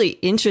it's really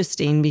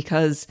interesting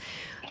because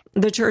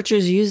the church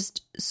has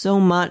used so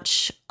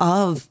much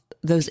of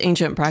those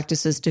ancient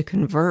practices to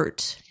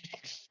convert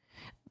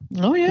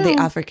the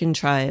African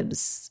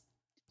tribes,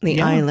 the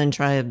island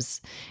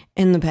tribes,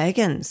 and the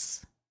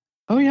pagans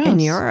in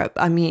Europe.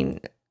 I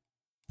mean,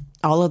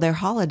 all of their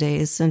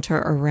holidays center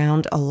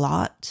around a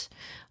lot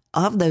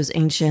of those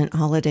ancient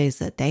holidays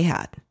that they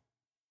had.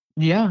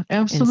 Yeah,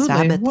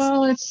 absolutely.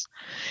 Well, it's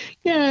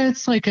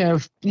like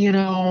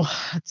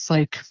it's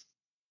like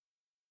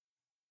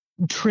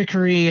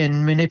trickery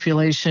and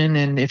manipulation,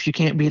 and if you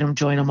can't beat them,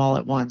 join them all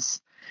at once.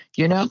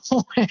 Yeah.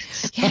 So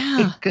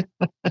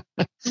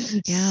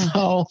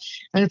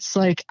it's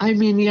like, I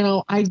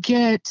mean, I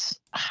get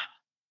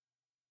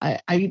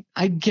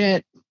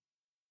that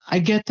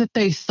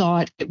they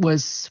thought it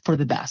was for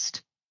the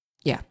best.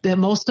 Yeah. That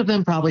most of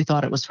them probably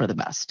thought it was for the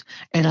best,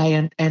 and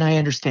I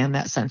understand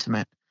that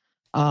sentiment.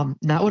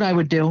 Not what I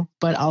would do,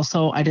 but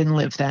also I didn't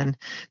live then.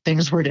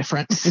 Things were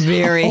different.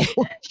 Very.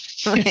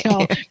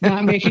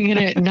 Not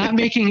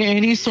making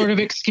any sort of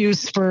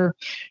excuse for,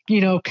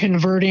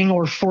 converting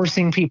or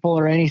forcing people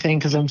or anything,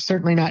 because I'm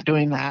certainly not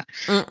doing that.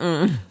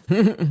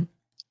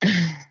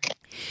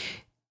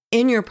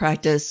 In your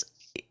practice,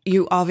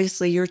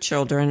 your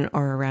children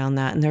are around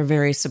that, and they're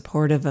very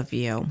supportive of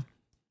you.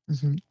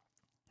 Mm-hmm.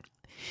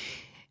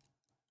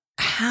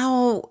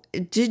 How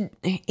did,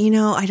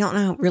 I don't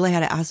know really how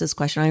to ask this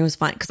question. I was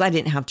fine because I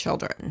didn't have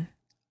children.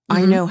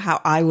 I know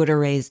how I would have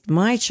raised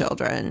my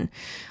children,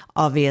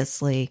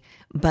 obviously,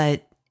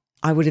 but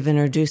I would have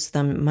introduced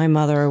them. My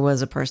mother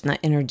was a person that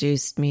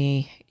introduced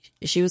me.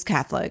 She was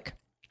Catholic.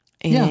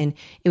 And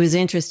it was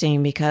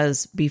interesting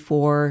because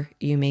before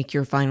you make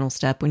your final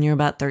step, when you're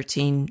about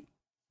 13,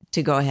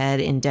 to go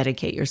ahead and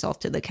dedicate yourself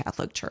to the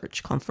Catholic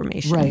Church,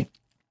 confirmation.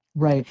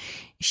 Right.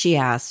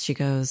 She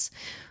goes,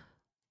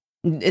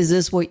 is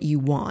this what you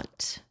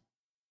want?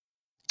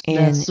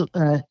 And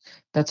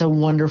that's a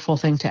wonderful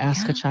thing to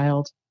ask a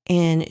child.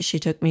 And she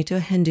took me to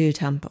a Hindu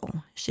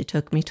temple. She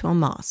took me to a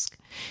mosque.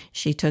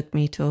 She took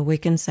me to a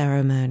Wiccan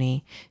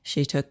ceremony.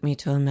 She took me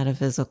to a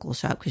metaphysical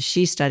shop because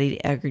she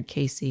studied Edgar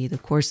Cayce, the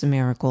Course in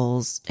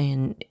Miracles,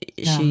 and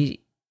she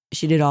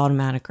did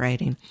automatic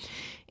writing.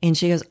 And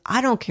she goes,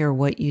 I don't care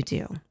what you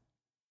do,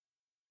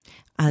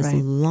 as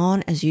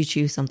long as you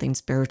choose something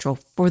spiritual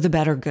for the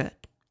better good.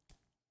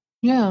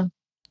 Yeah.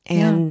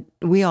 And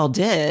we all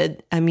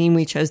did. I mean,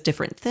 we chose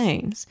different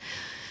things.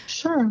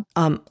 Sure.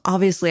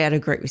 Obviously, I had a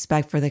great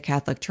respect for the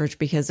Catholic Church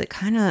because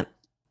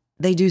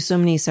they do so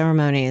many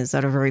ceremonies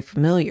that are very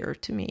familiar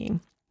to me.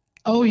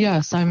 Oh,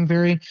 yes.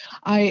 I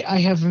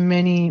have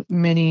many,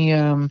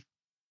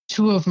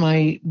 two of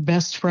my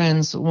best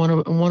friends,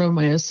 one of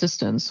my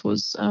assistants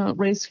was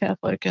raised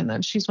Catholic, and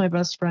then she's my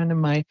best friend,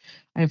 and I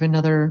have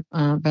another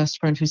best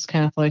friend who's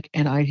Catholic,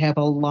 and I have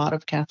a lot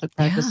of Catholic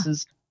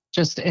practices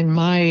just in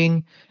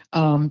mine,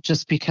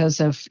 just because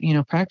of,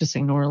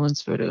 practicing New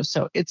Orleans voodoo.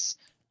 So it's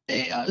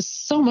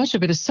so much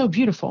of it is so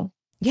beautiful.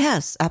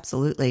 Yes,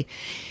 absolutely.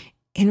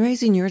 In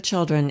raising your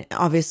children,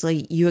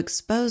 obviously you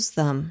expose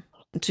them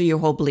to your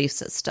whole belief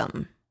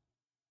system.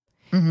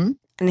 Mm-hmm.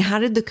 And how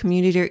did the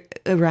community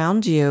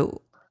around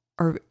you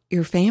or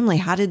your family,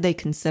 how did they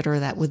consider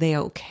that? Were they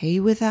okay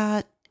with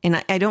that?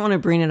 And I don't want to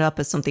bring it up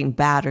as something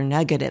bad or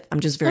negative. I'm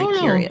just very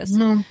curious.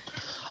 No.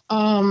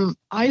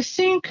 I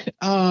think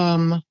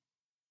my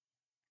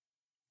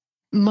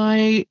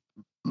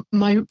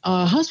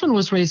husband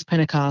was raised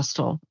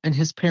Pentecostal, and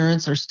his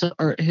parents are still,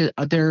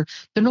 they're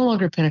no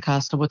longer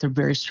Pentecostal, but they're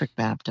very strict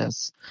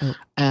Baptists. Oh.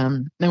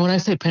 And when I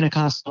say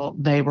Pentecostal,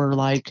 they were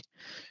like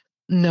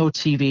no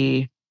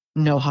TV,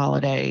 no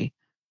holiday,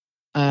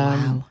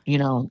 Wow.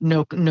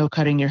 no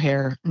cutting your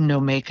hair, no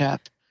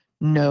makeup,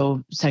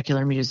 no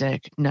secular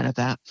music, none of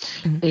that.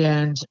 Mm-hmm.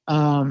 And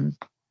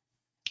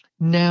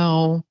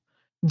now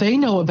they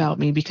know about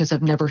me because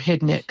I've never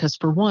hidden it. Because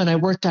for one, I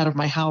worked out of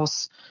my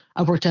house.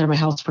 I worked out of my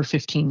house for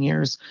 15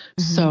 years.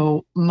 Mm-hmm.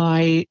 So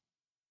my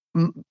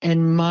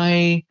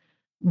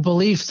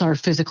beliefs are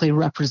physically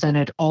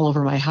represented all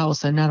over my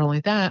house. And not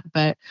only that,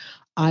 but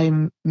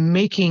I'm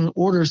making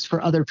orders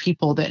for other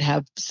people that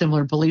have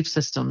similar belief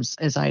systems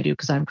as I do,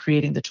 because I'm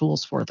creating the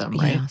tools for them,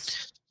 right?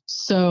 Yes.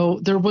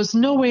 So there was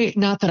no way,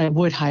 not that I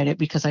would hide it,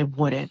 because I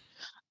wouldn't.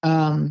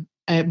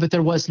 But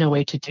there was no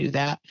way to do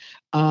that.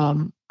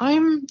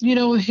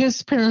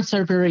 His parents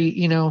are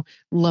very,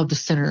 love the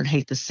sinner and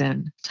hate the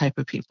sin type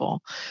of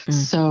people.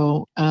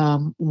 So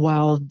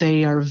while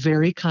they are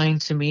very kind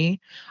to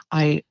me,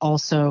 I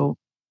also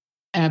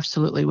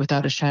absolutely,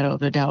 without a shadow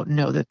of a doubt,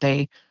 know that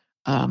they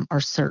are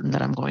certain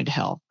that I'm going to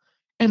hell.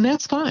 And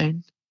that's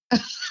fine.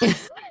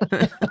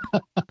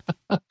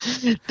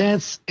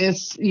 That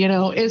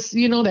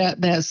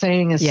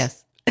saying is,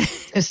 yes.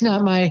 it's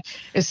not my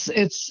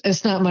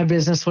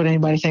business what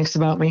anybody thinks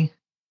about me.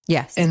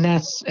 Yes. And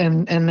that's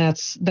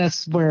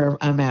where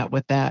I'm at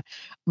with that.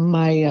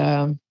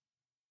 My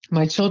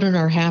children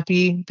are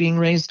happy being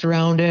raised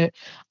around it.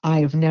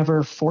 I've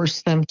never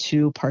forced them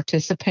to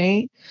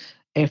participate.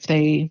 If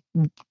they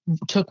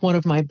took one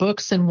of my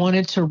books and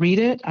wanted to read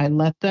it, I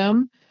let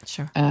them.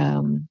 Sure.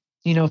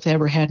 If they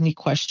ever had any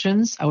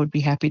questions, I would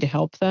be happy to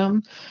help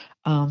them.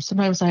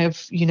 Sometimes I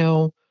have,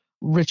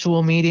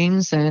 ritual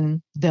meetings,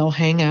 and they'll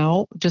hang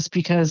out, just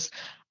because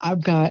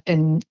I've got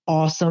an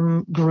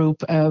awesome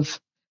group of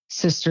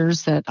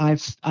sisters that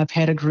I've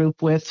had a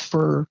group with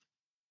for,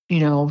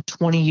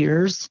 20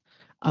 years,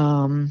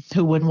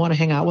 who wouldn't want to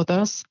hang out with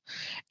us.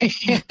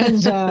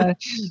 And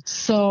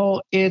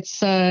so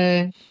it's,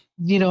 I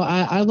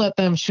let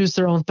them choose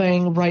their own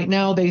thing. Right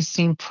now, they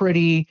seem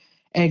pretty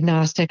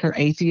agnostic or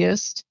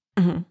atheist.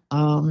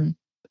 Mm-hmm.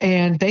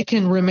 And they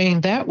can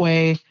remain that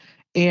way,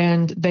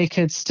 and they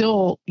could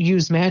still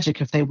use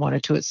magic if they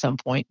wanted to at some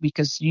point,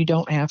 because you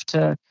don't have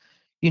to,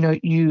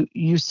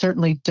 you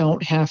certainly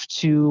don't have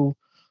to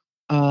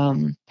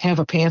have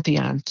a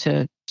pantheon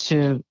to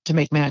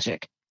make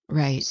magic.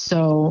 Right.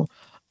 So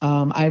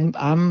I'm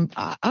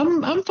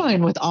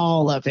fine with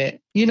all of it.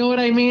 You know what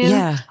I mean?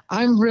 Yeah.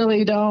 I'm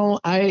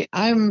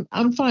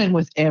fine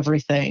with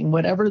everything.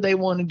 Whatever they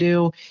want to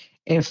do,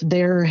 if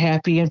they're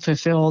happy and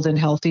fulfilled and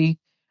healthy,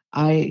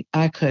 I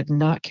could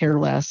not care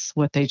less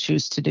what they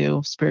choose to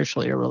do,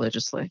 spiritually or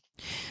religiously.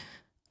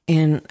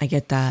 And I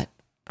get that.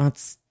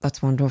 That's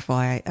wonderful.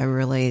 I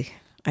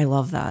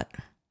love that.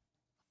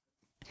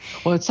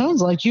 Well, it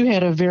sounds like you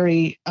had a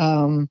very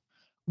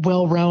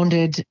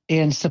well-rounded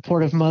and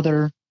supportive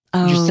mother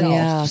yourself.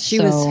 Yeah,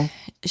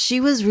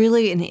 she was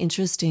really an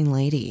interesting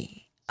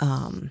lady.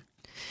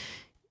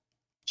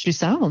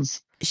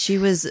 She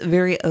was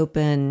very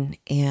open,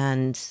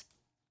 and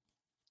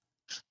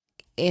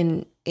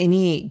in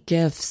any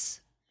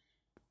gifts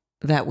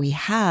that we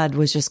had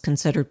was just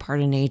considered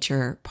part of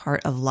nature, part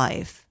of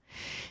life.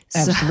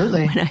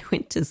 Absolutely. So when I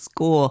went to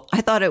school,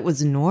 I thought it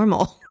was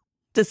normal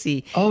to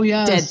see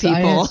dead people.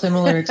 I had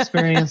similar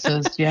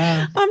experiences.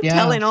 Yeah. I'm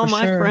telling all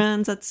my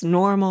friends that's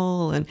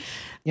normal. And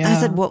I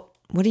said, well,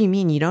 what do you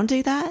mean? You don't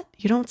do that?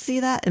 You don't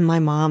see that? And my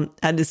mom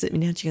had to sit me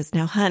down. She goes,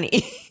 now,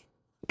 honey,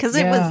 because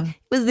it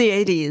was the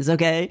 80s.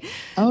 Okay.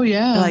 Oh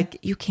yeah. Like,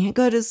 you can't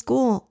go to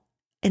school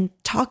and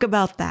talk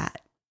about that.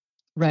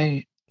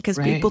 Right. Because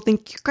people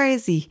think you're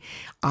crazy.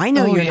 I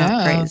know you're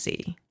not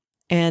crazy.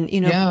 And,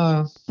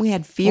 we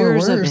had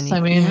fears of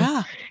anything.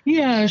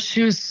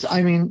 She was,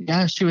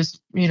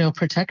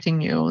 protecting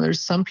you. There's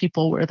some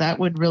people where that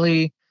would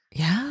really,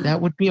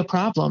 that would be a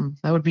problem.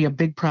 That would be a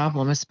big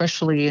problem,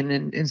 especially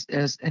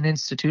as an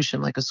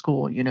institution like a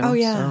school, Oh,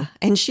 yeah. So.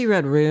 And she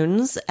read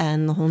runes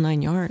and the whole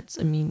 9 yards.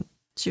 I mean,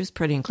 she was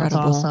pretty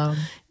incredible. That's awesome.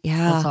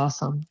 Yeah. That's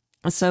awesome.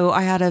 So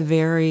I had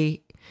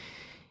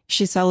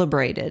she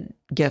celebrated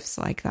gifts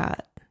like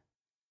that.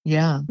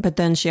 Yeah. But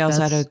then she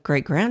also had a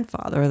great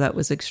grandfather that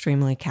was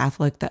extremely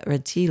Catholic that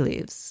read tea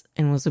leaves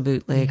and was a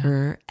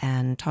bootlegger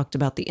and talked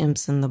about the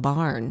imps in the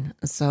barn.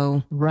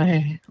 So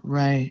right.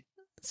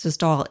 It's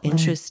just all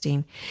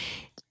interesting.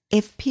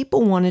 If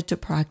people wanted to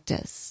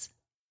practice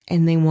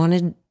and they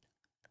wanted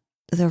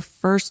their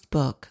first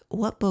book,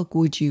 what book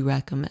would you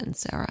recommend,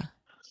 Sarah?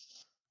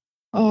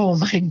 Oh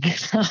my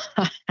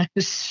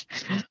gosh.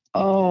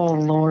 Oh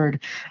Lord.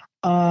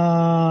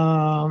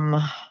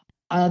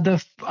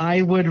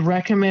 I would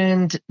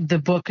recommend the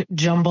book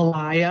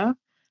Jambalaya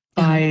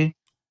by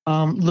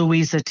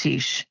Louisa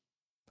Tish.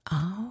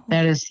 Oh,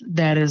 That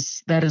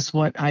is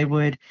what I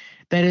would.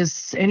 That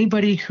is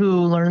anybody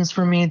who learns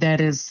from me.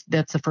 That's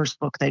the first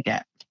book they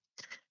get.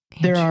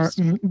 There are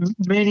interesting.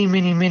 many,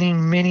 many, many,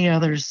 many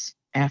others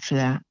after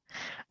that.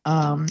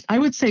 I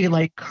would say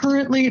like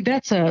currently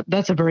that's a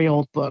very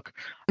old book.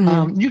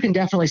 Mhm. You can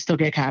definitely still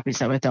get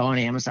copies of it though on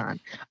Amazon,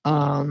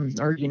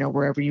 or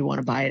wherever you want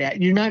to buy it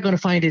at. You're not going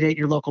to find it at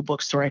your local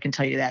bookstore. I can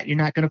tell you that. You're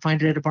not going to find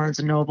it at a Barnes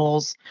and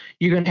Nobles.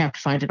 You're going to have to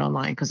find it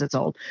online because it's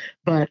old.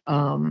 But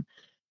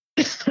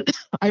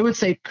I would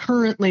say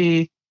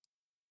currently,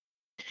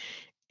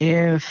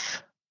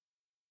 if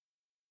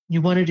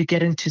you wanted to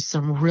get into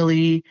some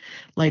really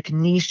like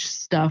niche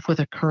stuff with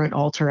a current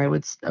author, I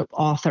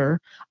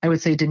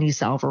would say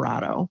Denise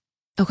Alvarado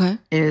Okay.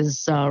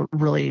 is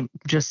really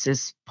just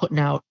is putting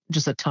out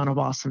just a ton of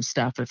awesome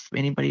stuff. If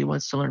anybody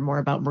wants to learn more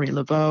about Marie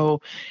Laveau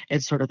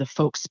and sort of the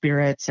folk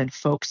spirits and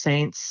folk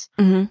saints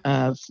Hmm.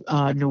 of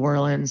New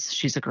Orleans,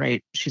 she's a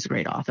great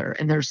author.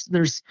 And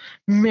there's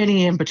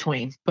many in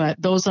between,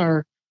 but those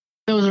are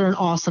an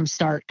awesome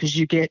start because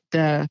you get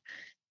the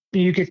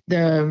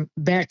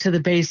back to the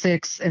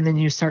basics and then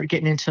you start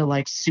getting into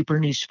like super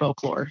niche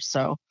folklore.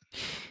 So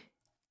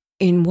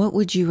And what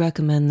would you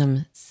recommend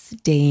them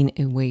staying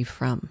away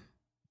from?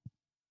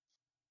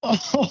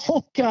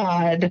 oh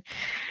God.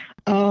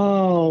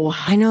 Oh,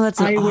 I know that's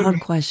an I would. odd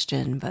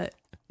question, but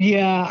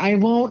Yeah, I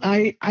won't.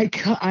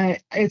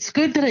 It's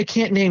good that I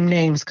can't name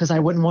names because I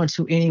wouldn't want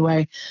to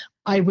anyway.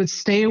 I would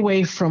stay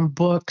away from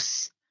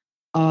books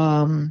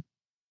um,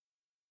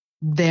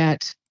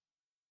 that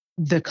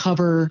the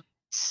cover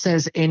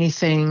says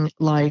anything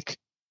like,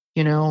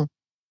 you know,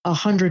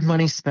 100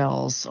 money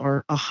spells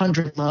or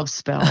 100 love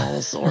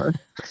spells or,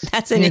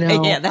 that's in you yeah,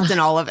 know, that's in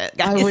all of it,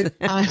 I guys. would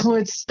I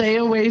would stay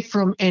away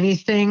from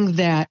anything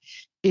that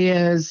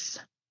is.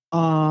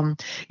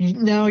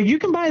 Now you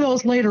can buy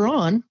those later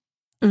on.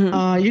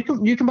 Hmm.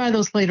 You can buy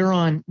those later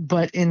on,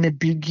 but in the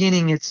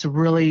beginning, it's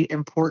really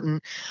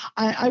important.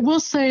 I will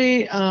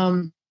say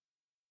to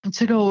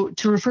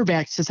refer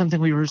back to something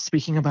we were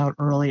speaking about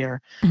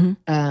earlier. Hmm.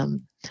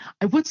 Um,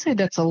 I would say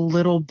that's a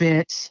little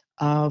bit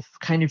of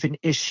kind of an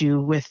issue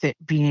with it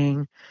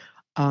being,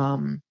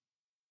 um,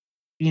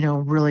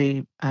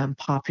 really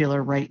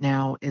popular right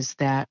now. Is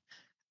that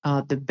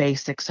the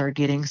basics are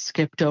getting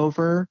skipped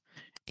over,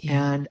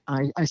 Yeah. and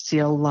I see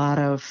a lot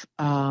of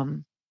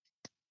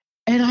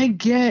and I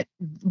get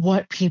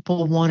what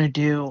people want to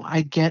do.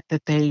 I get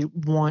that they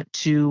want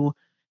to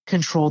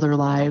control their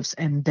lives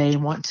and they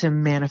want to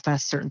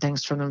manifest certain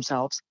things for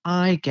themselves.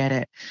 I get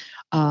it.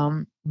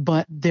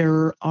 But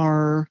there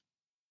are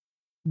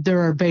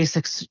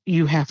basics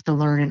you have to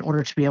learn in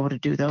order to be able to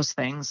do those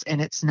things.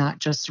 And it's not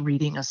just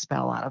reading a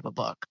spell out of a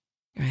book.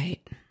 Right.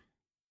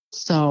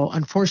 So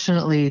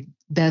unfortunately,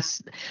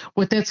 that's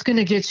going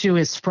to get you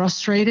is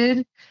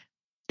frustrated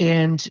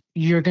and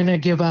you're going to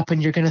give up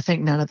and you're going to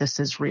think none of this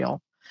is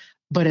real,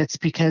 but it's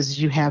because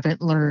you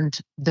haven't learned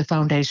the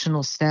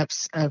foundational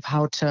steps of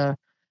how to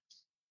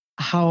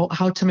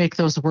make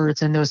those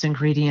words and those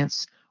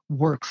ingredients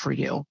work for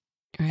you.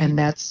 Right. And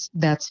that's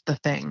the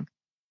thing.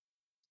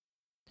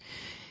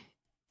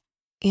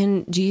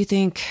 And do you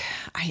think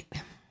I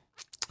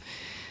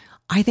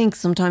I think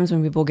sometimes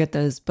when people get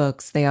those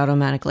books, they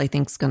automatically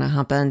think it's going to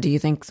happen. Do you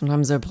think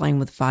sometimes they're playing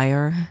with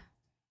fire?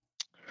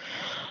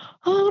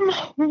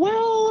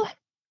 Well,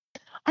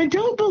 I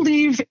don't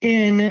believe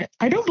in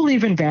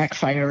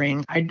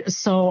backfiring.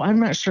 So I'm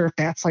not sure if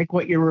that's like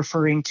what you're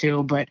referring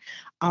to, but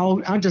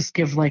I'll just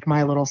give like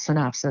my little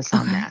synopsis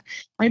on Okay. that.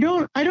 I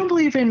don't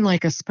believe in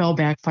like a spell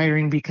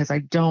backfiring because I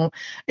don't,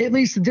 at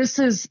least this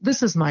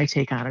is my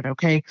take on it,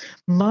 okay?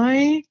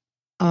 My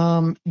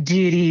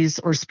deities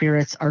or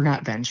spirits are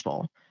not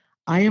vengeful.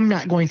 I am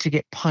not going to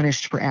get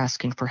punished for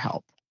asking for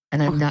help,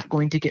 and I'm Okay. not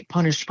going to get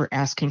punished for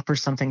asking for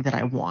something that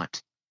I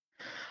want.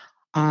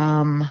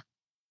 Um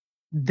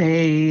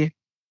they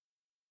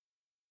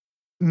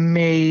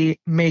may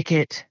make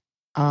it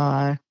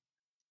uh,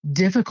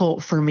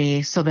 difficult for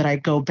me so that I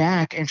go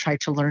back and try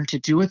to learn to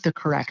do it the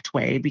correct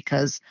way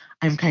because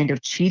I'm kind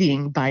of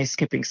cheating by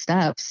skipping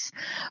steps.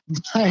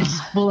 But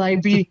Uh,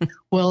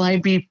 will I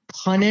be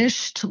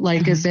punished?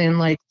 Like as mhm. in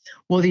like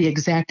will the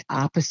exact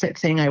opposite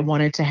thing I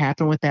wanted to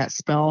happen with that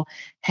spell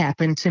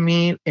happen to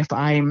me if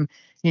I'm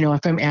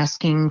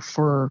asking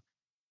for,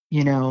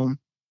 you know,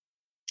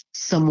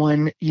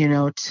 someone,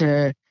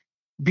 to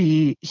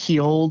be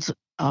healed,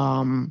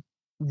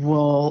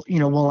 will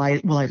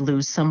I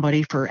lose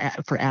somebody for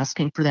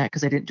asking for that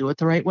because I didn't do it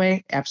the right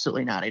way?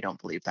 Absolutely not. I don't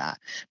believe that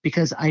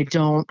because I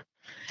don't.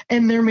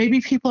 And there may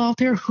be people out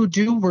there who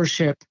do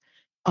worship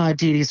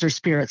deities or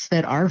spirits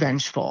that are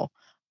vengeful.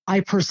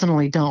 I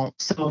personally don't.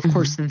 So of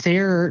course Mhm.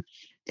 their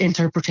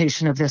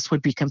interpretation of this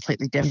would be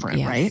completely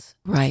different, right? Yes.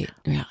 Right.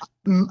 Yeah.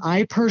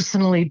 I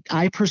personally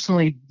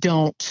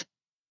don't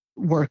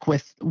work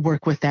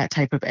with that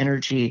type of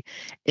energy,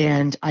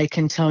 and I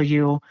can tell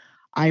you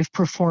I've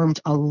performed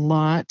a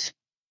lot.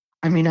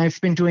 I mean, I've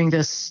been doing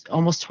this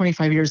almost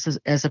 25 years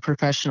as a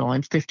professional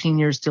and 15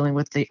 years dealing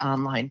with the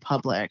online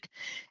public,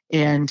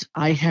 and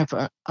I have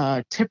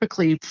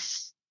typically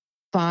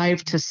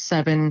 5 to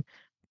 7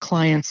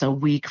 clients a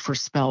week for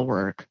spell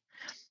work.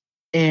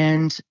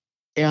 And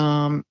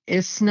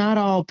it's not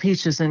all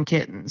peaches and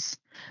kittens.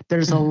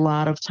 There's a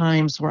lot of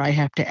times where I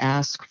have to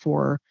ask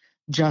for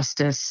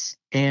justice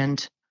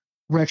and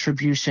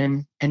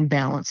retribution and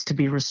balance to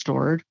be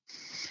restored.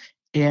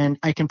 And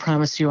I can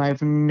promise you,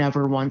 I've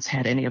never once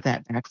had any of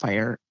that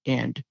backfire,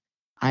 and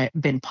I've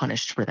been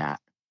punished for that.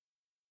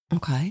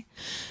 Okay.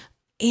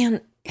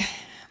 And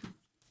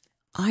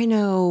I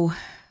know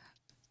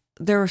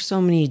there are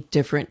so many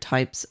different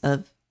types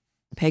of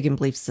pagan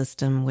belief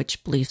system,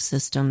 witch belief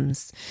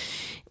systems.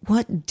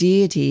 What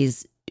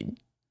deities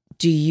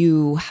do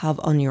you have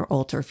on your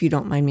altar, if you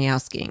don't mind me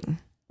asking?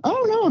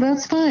 Oh, no,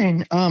 that's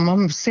fine.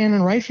 I'm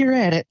standing right here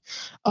at it.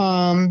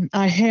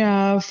 I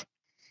have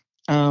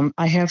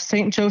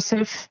Saint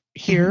Joseph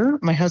here.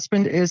 My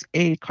husband is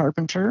a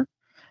carpenter,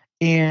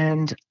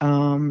 and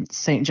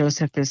Saint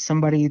Joseph is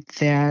somebody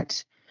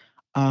that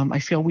I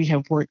feel we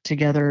have worked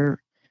together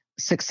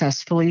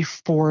successfully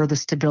for the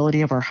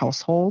stability of our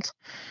household.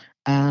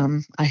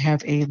 I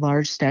have a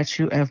large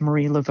statue of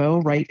Marie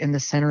Laveau right in the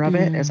center of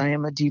it, as I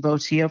am a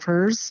devotee of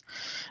hers.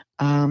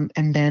 And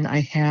then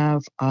I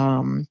have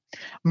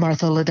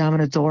Martha La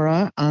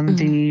Dominadora on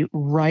the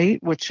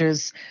right, which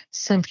is,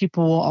 some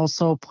people will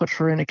also put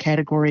her in a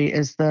category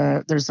as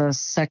there's a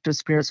sect of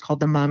spirits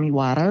called the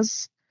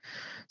Mamiwaras.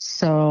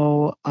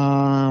 So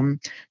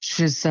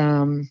she's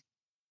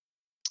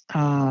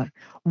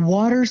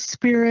water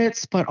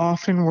spirits, but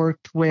often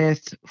worked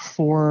with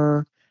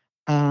for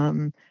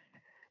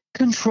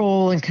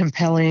control and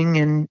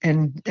compelling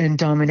and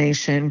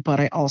domination. But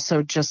I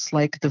also just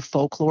like the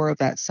folklore of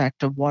that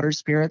sect of water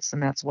spirits,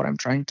 and that's what I'm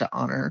trying to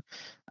honor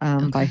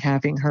by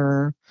having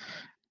her.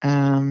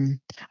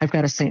 I've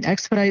got a Saint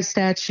Expedite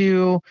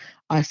statue.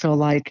 I feel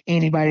like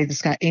anybody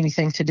that's got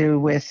anything to do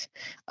with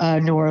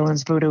New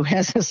Orleans voodoo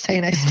has a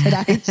Saint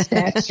Expedite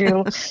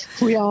statue.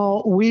 We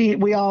all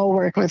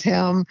work with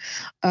him.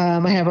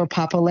 I have a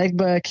Papa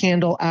Legba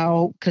candle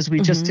out because we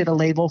just did a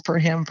label for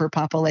him for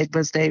Papa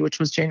Legba's Day, which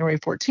was January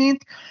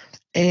 14th.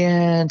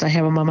 And I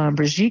have a Maman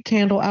Brigitte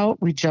candle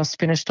out. We just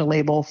finished a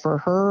label for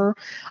her.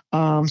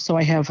 So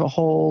I have a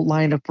whole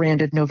line of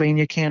branded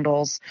Novena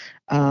candles.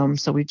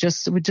 So we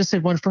just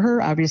did one for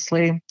her.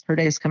 Obviously, her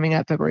day is coming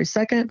up February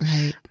 2nd.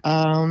 Right.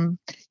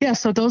 Yeah,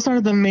 so those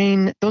are the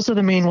main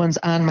ones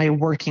on my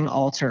working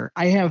altar.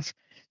 I have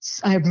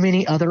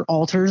many other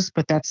altars,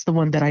 but that's the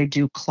one that I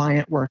do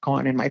client work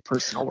on and my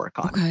personal work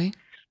on. Okay.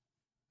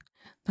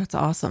 That's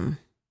awesome.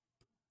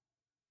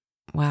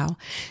 Wow.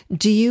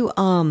 Do you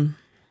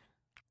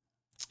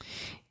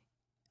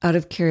out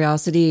of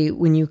curiosity,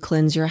 when you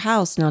cleanse your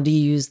house, now do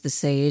you use the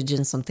sage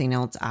and something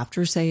else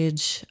after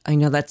sage? I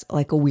know that's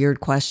like a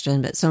weird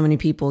question, but so many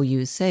people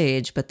use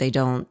sage, but they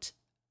don't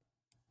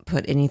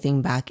put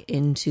anything back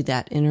into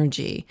that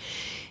energy.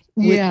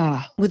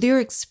 With your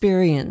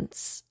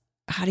experience,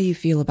 how do you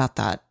feel about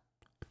that?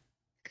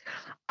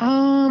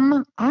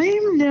 I'm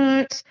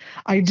not,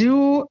 I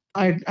do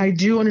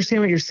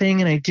understand what you're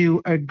saying, and I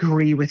do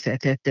agree with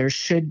it that there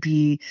should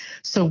be,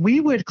 so we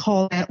would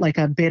call that like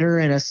a bitter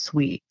and a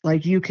sweet.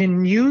 Like you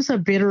can use a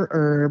bitter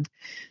herb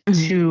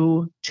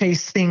to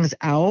chase things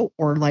out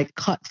or like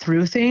cut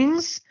through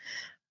things.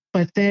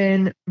 But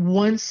then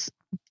once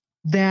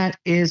that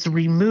is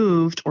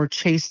removed or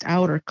chased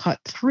out or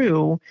cut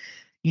through,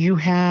 you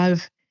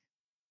have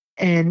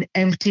an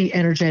empty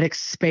energetic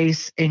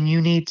space, and you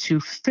need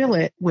to fill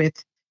it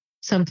with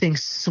something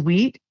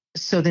sweet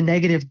so the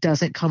negative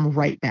doesn't come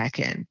right back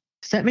in.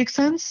 Does that make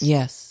sense?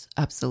 Yes,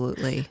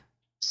 absolutely.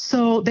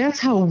 So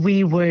that's how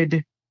we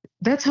would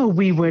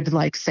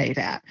like say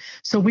that.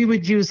 So we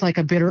would use like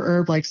a bitter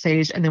herb like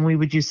sage, and then we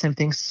would use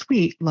something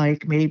sweet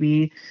like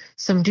maybe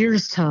some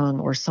deer's tongue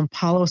or some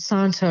Palo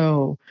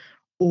Santo,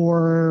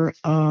 or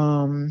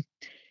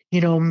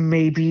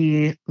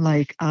maybe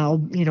like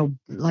I'll,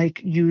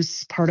 like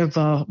use part of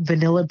a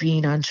vanilla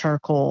bean on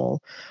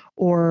charcoal,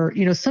 or,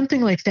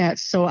 something like that.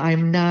 So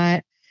I'm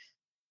not,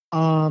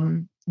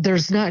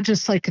 there's not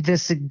just like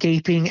this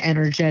gaping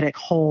energetic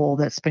hole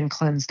that's been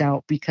cleansed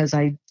out, because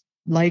I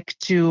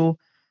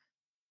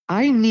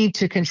need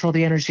to control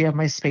the energy of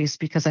my space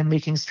because I'm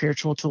making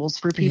spiritual tools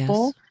for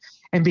people. Yes.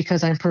 And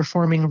because I'm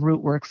performing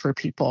root work for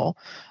people.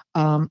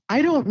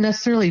 I don't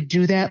necessarily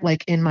do that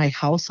like in my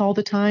house all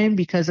the time,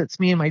 because it's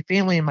me and my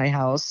family in my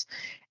house,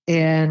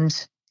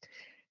 and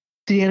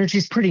the energy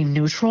is pretty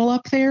neutral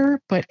up there.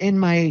 But in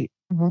my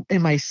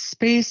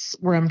space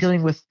where I'm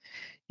dealing with,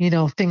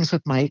 things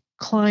with my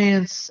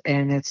clients,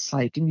 and it's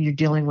like, and you're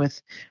dealing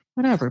with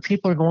whatever,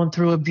 people are going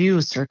through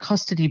abuse or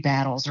custody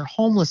battles or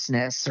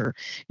homelessness, or,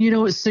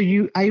 so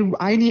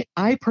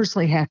I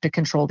personally have to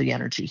control the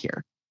energy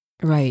here.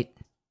 Right.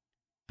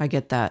 I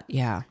get that.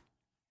 Yeah.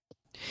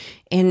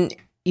 And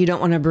you don't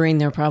want to bring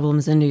their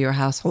problems into your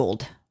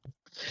household.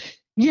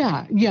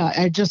 Yeah.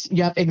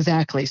 Yep,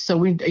 exactly.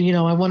 So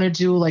I want to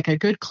do like a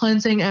good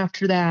cleansing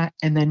after that,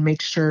 and then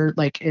make sure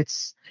like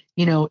it's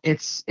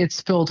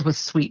filled with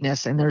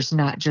sweetness, and there's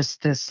not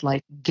just this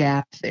like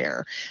gap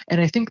there.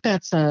 And I think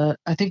that's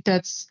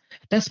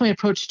my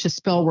approach to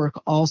spell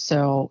work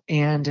also.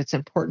 And it's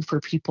important for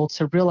people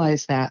to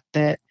realize that,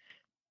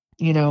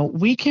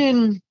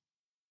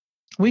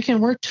 we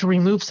can work to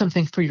remove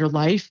something for your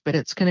life, but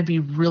it's going to be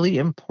really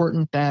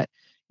important that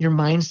your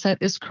mindset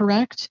is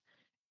correct,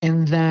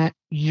 and that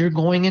you're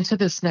going into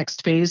this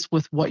next phase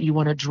with what you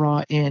want to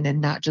draw in and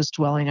not just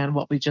dwelling on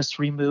what we just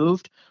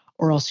removed,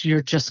 or else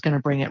you're just going to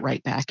bring it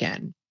right back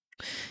in.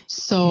 Yeah.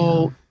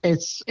 So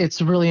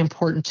it's really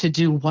important to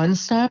do one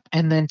step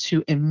and then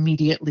to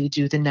immediately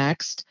do the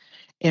next,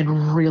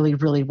 and really,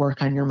 really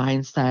work on your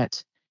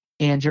mindset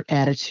and your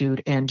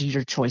attitude and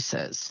your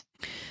choices.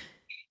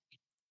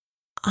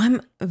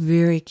 I'm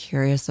very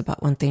curious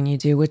about one thing you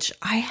do, which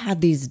I had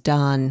these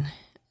done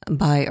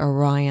by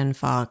Orion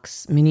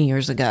Fox many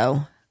years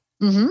ago,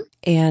 Mm-hmm.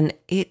 and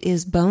it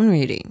is bone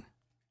reading.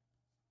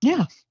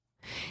 Yeah.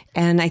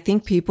 And I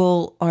think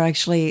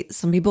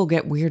some people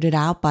get weirded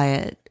out by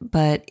it,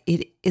 but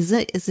is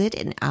it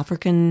an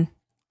African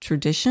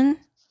tradition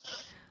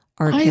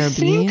or I think,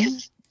 Caribbean?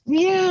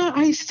 yeah,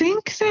 I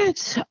think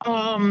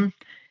that,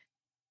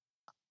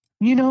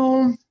 you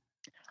know,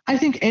 I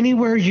think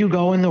anywhere you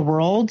go in the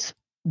world,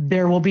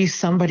 there will be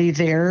somebody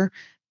there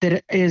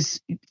that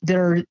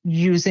are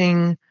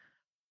using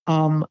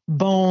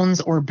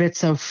bones or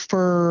bits of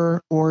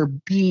fur or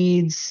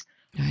beads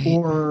Right.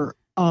 or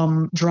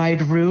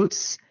dried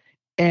roots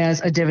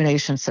as a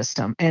divination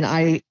system. And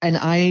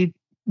I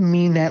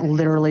mean that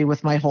literally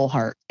with my whole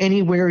heart.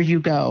 Anywhere you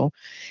go,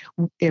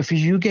 if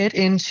you get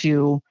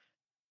into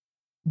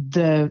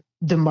the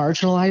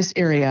marginalized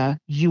area,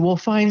 you will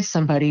find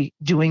somebody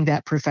doing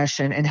that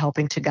profession and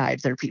helping to guide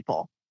their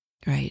people.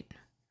 Right.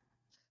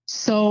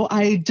 So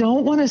I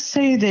don't want to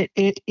say that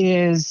it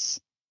is,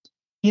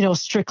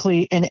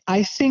 strictly, and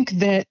I think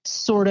that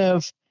sort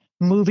of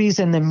movies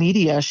and the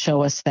media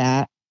show us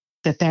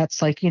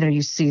that's like,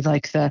 you see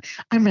like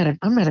I'm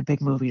not a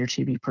big movie or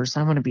TV person,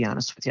 I'm going to be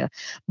honest with you,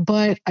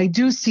 but I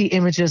do see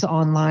images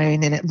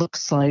online, and it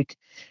looks like,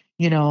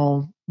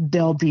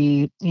 there'll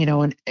be,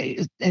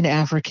 an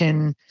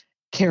African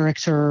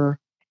character,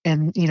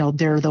 and,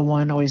 they're the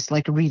one always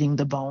like reading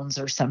the bones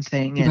or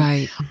something. And,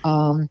 Right.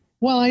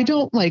 well, I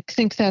don't like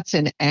think that's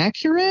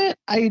inaccurate.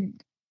 I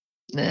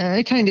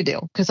kind of do,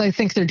 because I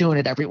think they're doing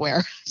it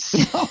everywhere.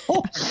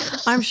 So,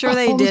 I'm sure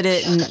they um, did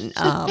it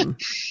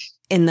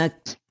in the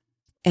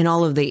in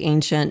all of the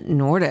ancient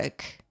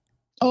Nordic.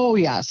 oh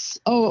yes,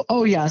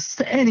 oh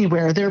yes,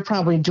 anywhere they're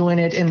probably doing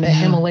it in the Yeah.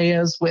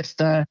 Himalayas with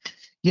the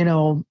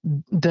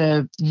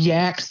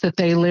yaks that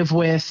they live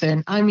with,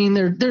 and I mean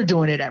they're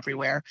doing it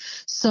everywhere.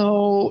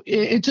 So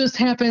it just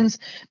happens,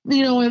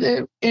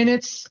 and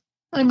it's.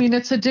 I mean,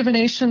 it's a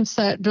divination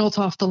set built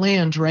off the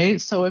land, right?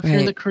 So if you're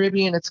in the Right.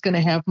 Caribbean, it's going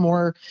to have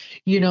more,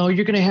 you're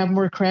going to have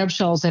more crab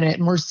shells in it,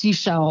 more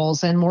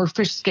seashells, and more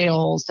fish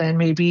scales, and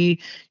maybe,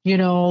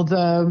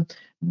 the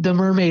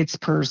mermaid's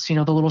purse, the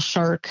little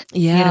shark,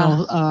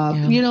 Yeah.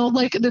 Yeah.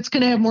 like that's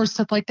going to have more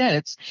stuff like that.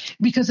 It's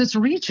because it's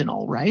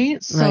regional, right?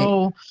 Right.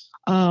 So,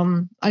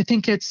 I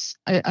think it's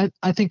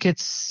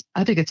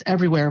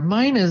everywhere.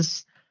 Mine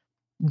is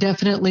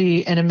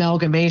definitely an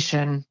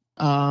amalgamation,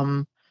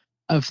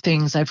 of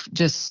things. I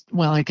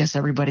guess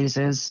everybody's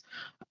is.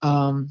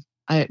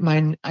 I've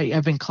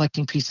been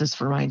collecting pieces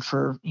for mine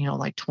for,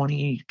 like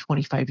 20,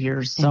 25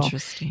 years. So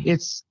Interesting.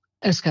 it's,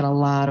 it's got a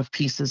lot of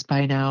pieces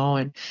by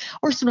now.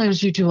 Or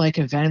sometimes you do like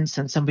events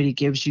and somebody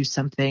gives you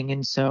something.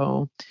 And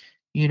so,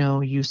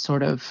 you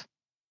sort of,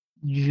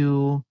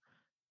 you,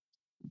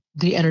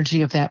 the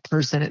energy of that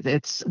person,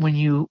 it's when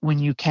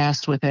you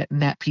cast with it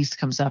and that piece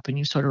comes up, and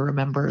you sort of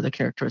remember the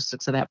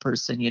characteristics of that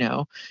person,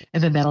 and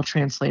then that'll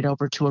translate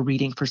over to a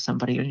reading for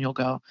somebody, and you'll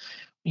go,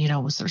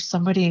 was there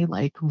somebody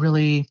like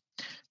really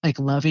like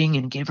loving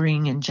and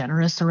giving and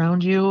generous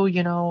around you,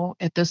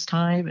 at this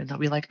time? And they'll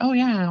be like, oh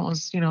yeah, it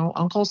was,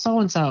 Uncle so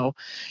and so.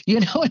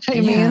 You know what I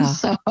mean? Yeah.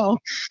 So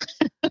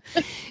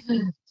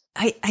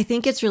I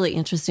think it's really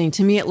interesting.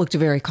 To me, it looked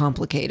very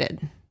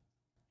complicated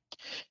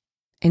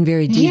and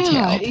very yeah.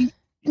 detailed.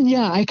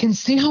 Yeah, I can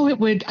see how it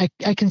would.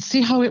 I can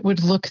see how it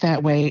would look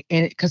that way,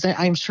 and because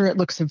I'm sure it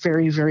looks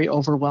very, very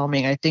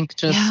overwhelming. I think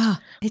just Yeah,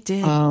 it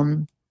did.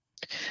 um,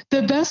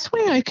 the best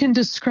way I can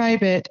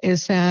describe it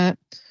is that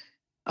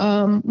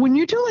when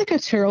you do like a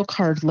tarot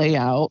card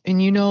layout,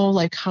 and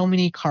like how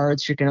many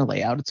cards you're going to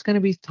lay out, it's going to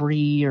be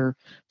 3 or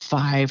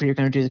 5, or you're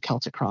going to do the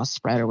Celtic cross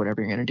spread or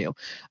whatever you're going to do.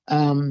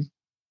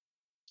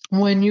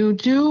 When you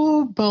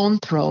do bone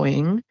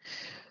throwing,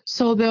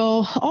 so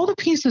all the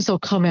pieces will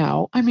come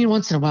out. I mean,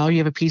 once in a while you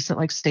have a piece that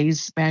like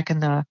stays back in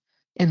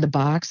the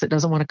box that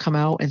doesn't want to come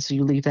out, and so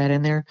you leave that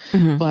in there.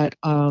 Hmm. But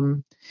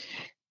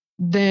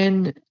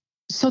then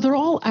so they're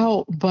all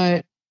out,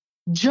 but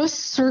just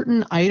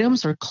certain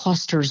items or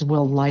clusters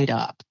will light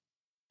up,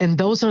 and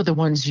those are the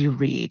ones you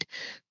read.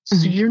 So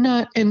Hmm. you're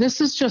not, and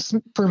this is just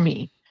for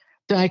me,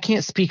 that I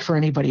can't speak for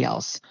anybody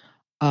else.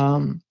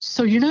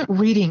 So you're not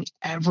reading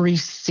every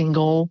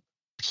single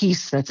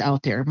piece that's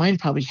out there. Mine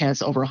probably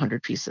has over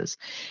 100 pieces.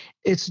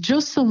 It's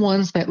just the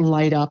ones that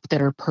light up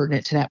that are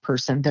pertinent to that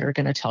person that are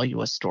going to tell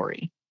you a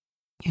story.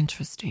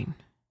 Interesting.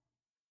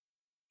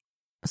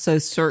 So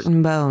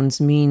certain bones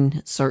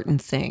mean certain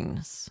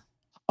things.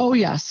 Oh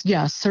yes,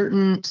 yes,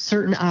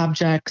 certain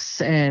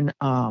objects, and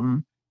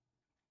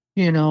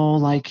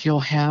like you'll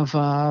have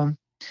a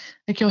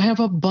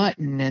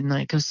button, and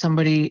like if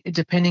somebody,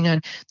 depending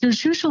on,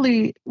 there's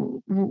usually,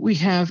 we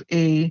have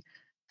a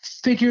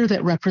figure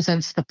that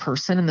represents the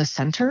person in the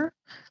center.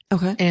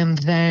 Okay. And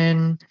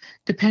then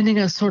depending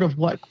on sort of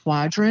what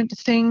quadrant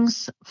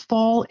things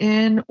fall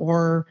in,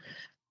 or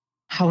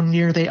how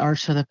near they are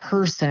to the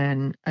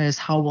person, is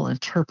how we'll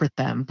interpret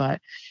them. But,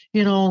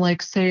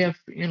 like say if,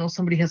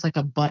 somebody has like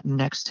a button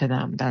next to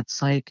them,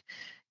 that's like,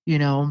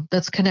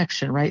 that's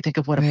connection, right? Think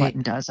of what a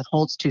button does. It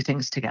holds two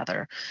things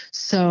together.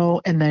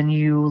 So, and then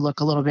you look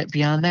a little bit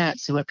beyond that,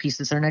 see what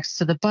pieces are next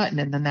to the button,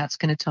 and then that's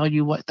going to tell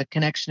you what the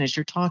connection is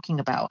you're talking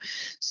about.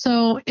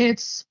 So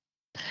it's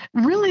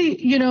really,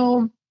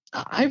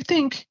 I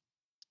think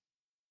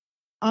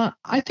a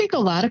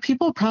lot of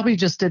people probably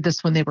just did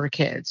this when they were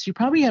kids. You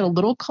probably had a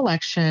little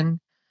collection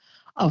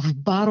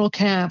of bottle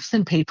caps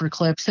and paper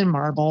clips and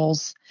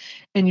marbles,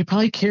 and you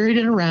probably carried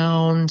it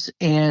around,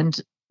 and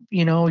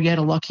you had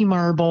a lucky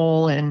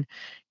marble, and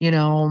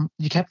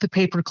you kept the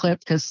paper clip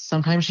because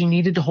sometimes you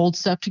needed to hold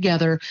stuff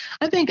together.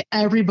 I think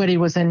everybody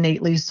was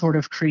innately sort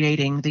of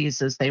creating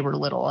these as they were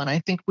little, and I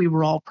think we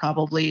were all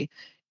probably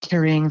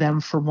carrying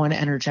them for one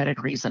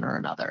energetic reason or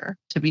another,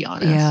 to be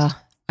honest. Yeah,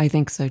 I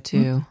think so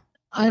too.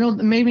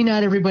 Maybe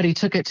not everybody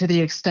took it to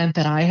the extent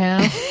that I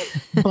have,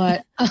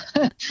 but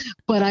I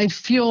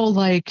just feel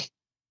like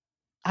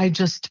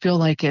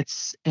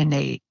it's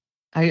innate.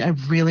 I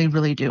really,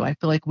 really do. I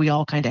feel like we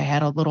all kind of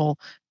had a little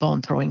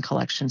bone throwing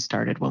collection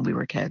started when we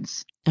were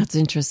kids. That's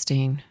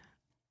interesting.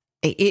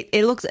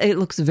 It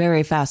looks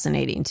very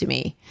fascinating to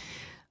me.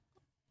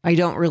 I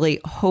don't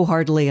really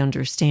wholeheartedly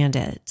understand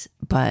it,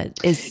 but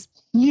it's...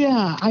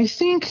 Yeah, I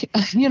think,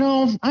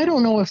 I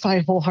don't know if I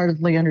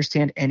wholeheartedly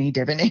understand any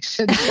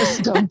divination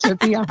system, to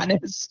be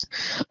honest.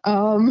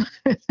 I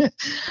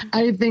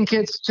think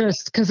it's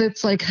just because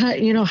it's like, how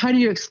do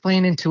you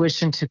explain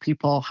intuition to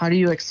people? How do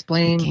you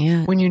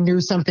explain when you knew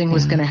something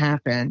was going to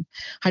happen?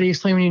 How do you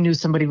explain when you knew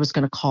somebody was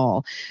going to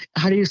call?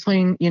 How do you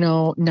explain,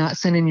 not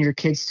sending your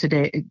kids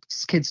to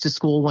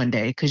school one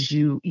day because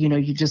you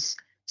just,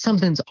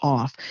 something's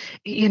off.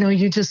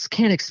 You just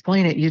can't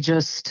explain it. You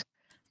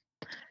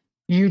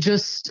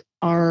just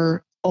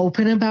are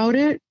open about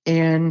it,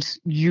 and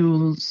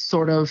you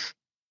sort of,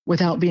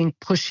 without being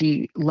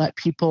pushy, let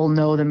people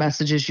know the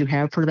messages you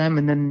have for them,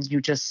 and then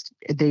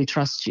they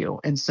trust you.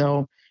 And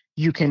so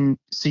you can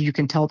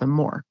tell them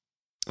more.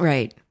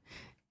 Right.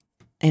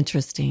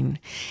 Interesting.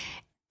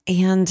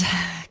 And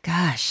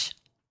gosh,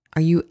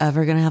 are you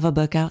ever going to have a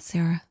book out,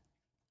 Sarah?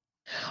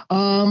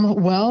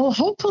 Well,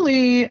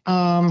 hopefully,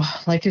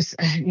 like,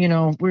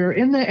 we're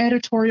in the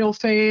editorial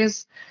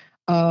phase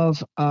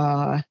of,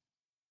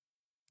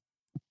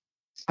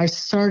 I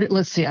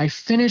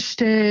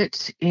finished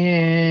it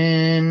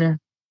in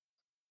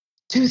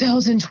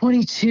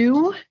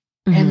 2022,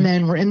 and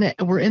then we're in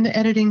the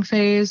editing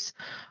phase.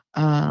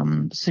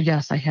 So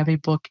yes, I have a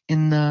book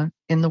in the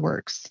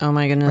works. Oh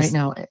my goodness. Right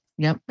now.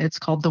 Yep. It's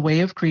called The Way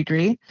of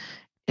Cardea.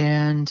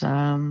 And,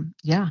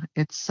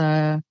 it's,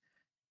 I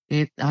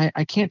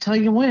can't tell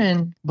you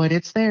when, but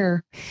it's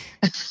there.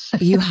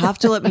 You have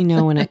to let me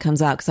know when it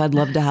comes out, because I'd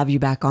love to have you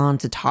back on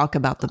to talk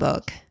about the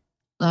book.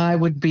 I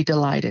would be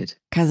delighted.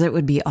 Because it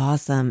would be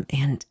awesome.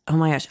 And oh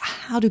my gosh,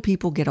 how do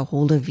people get a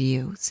hold of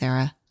you,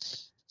 Sarah?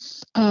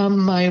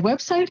 My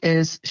website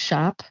is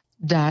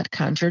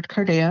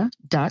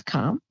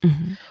shop.conjuredcardea.com.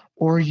 Mm-hmm.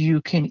 Or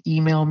you can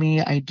email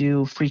me. I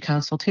do free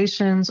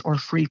consultations or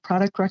free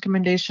product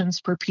recommendations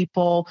for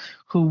people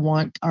who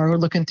are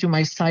looking through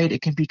my site.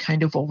 It can be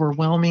kind of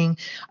overwhelming,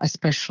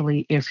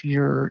 especially if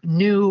you're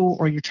new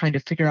or you're trying to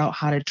figure out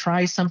how to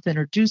try something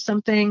or do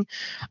something.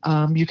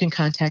 You can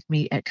contact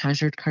me at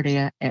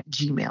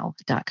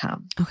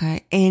conjuredcardea@gmail.com.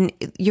 Okay. And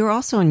you're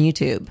also on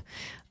YouTube.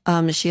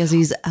 She has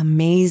these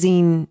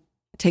amazing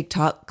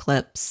TikTok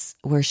clips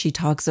where she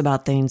talks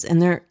about things, and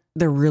they're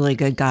really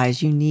good,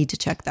 guys. You need to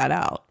check that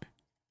out.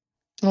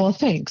 Well,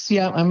 thanks.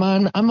 Yeah, I'm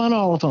on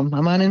all of them.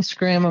 I'm on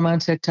Instagram, I'm on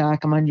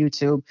TikTok, I'm on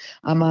YouTube.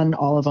 I'm on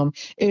all of them.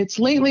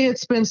 Lately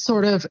it's been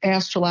sort of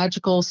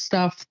astrological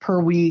stuff per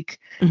week.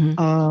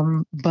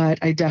 Mm-hmm. But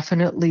I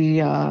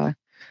definitely, I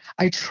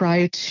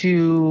try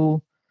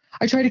to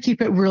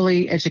keep it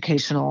really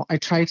educational. I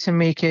try to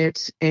make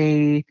it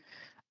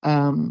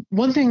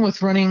one thing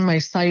with running my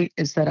site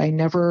is that I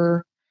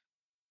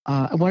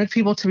wanted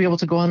people to be able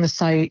to go on the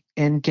site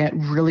and get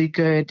really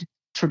good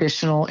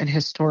traditional and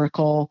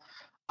historical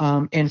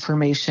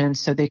information,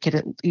 so they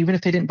could, even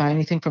if they didn't buy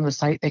anything from the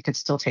site, they could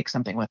still take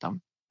something with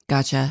them.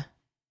 Gotcha.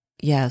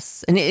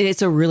 Yes. And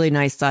it's a really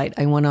nice site.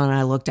 I went on and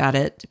I looked at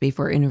it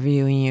before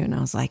interviewing you, and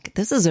I was like,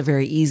 this is a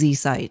very easy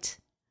site.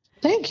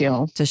 Thank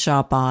you. To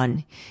shop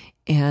on.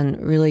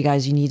 And really,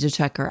 guys, you need to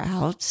check her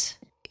out.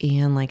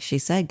 And like she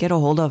said, get a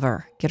hold of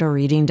her. Get a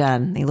reading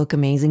done. They look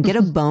amazing. Get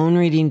a bone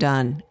reading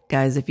done,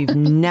 guys. If you've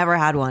never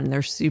had one,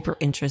 they're super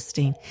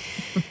interesting.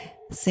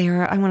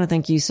 Sarah, I want to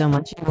thank you so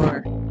much.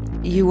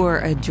 You were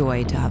a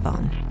joy to have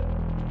on.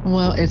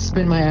 Well, it's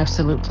been my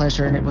absolute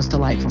pleasure, and it was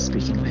delightful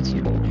speaking with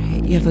you. All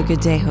right, you have a good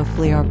day.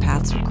 Hopefully our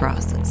paths will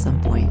cross at some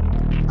point.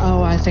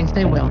 Oh, I think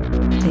they will.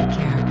 Take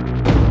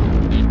care.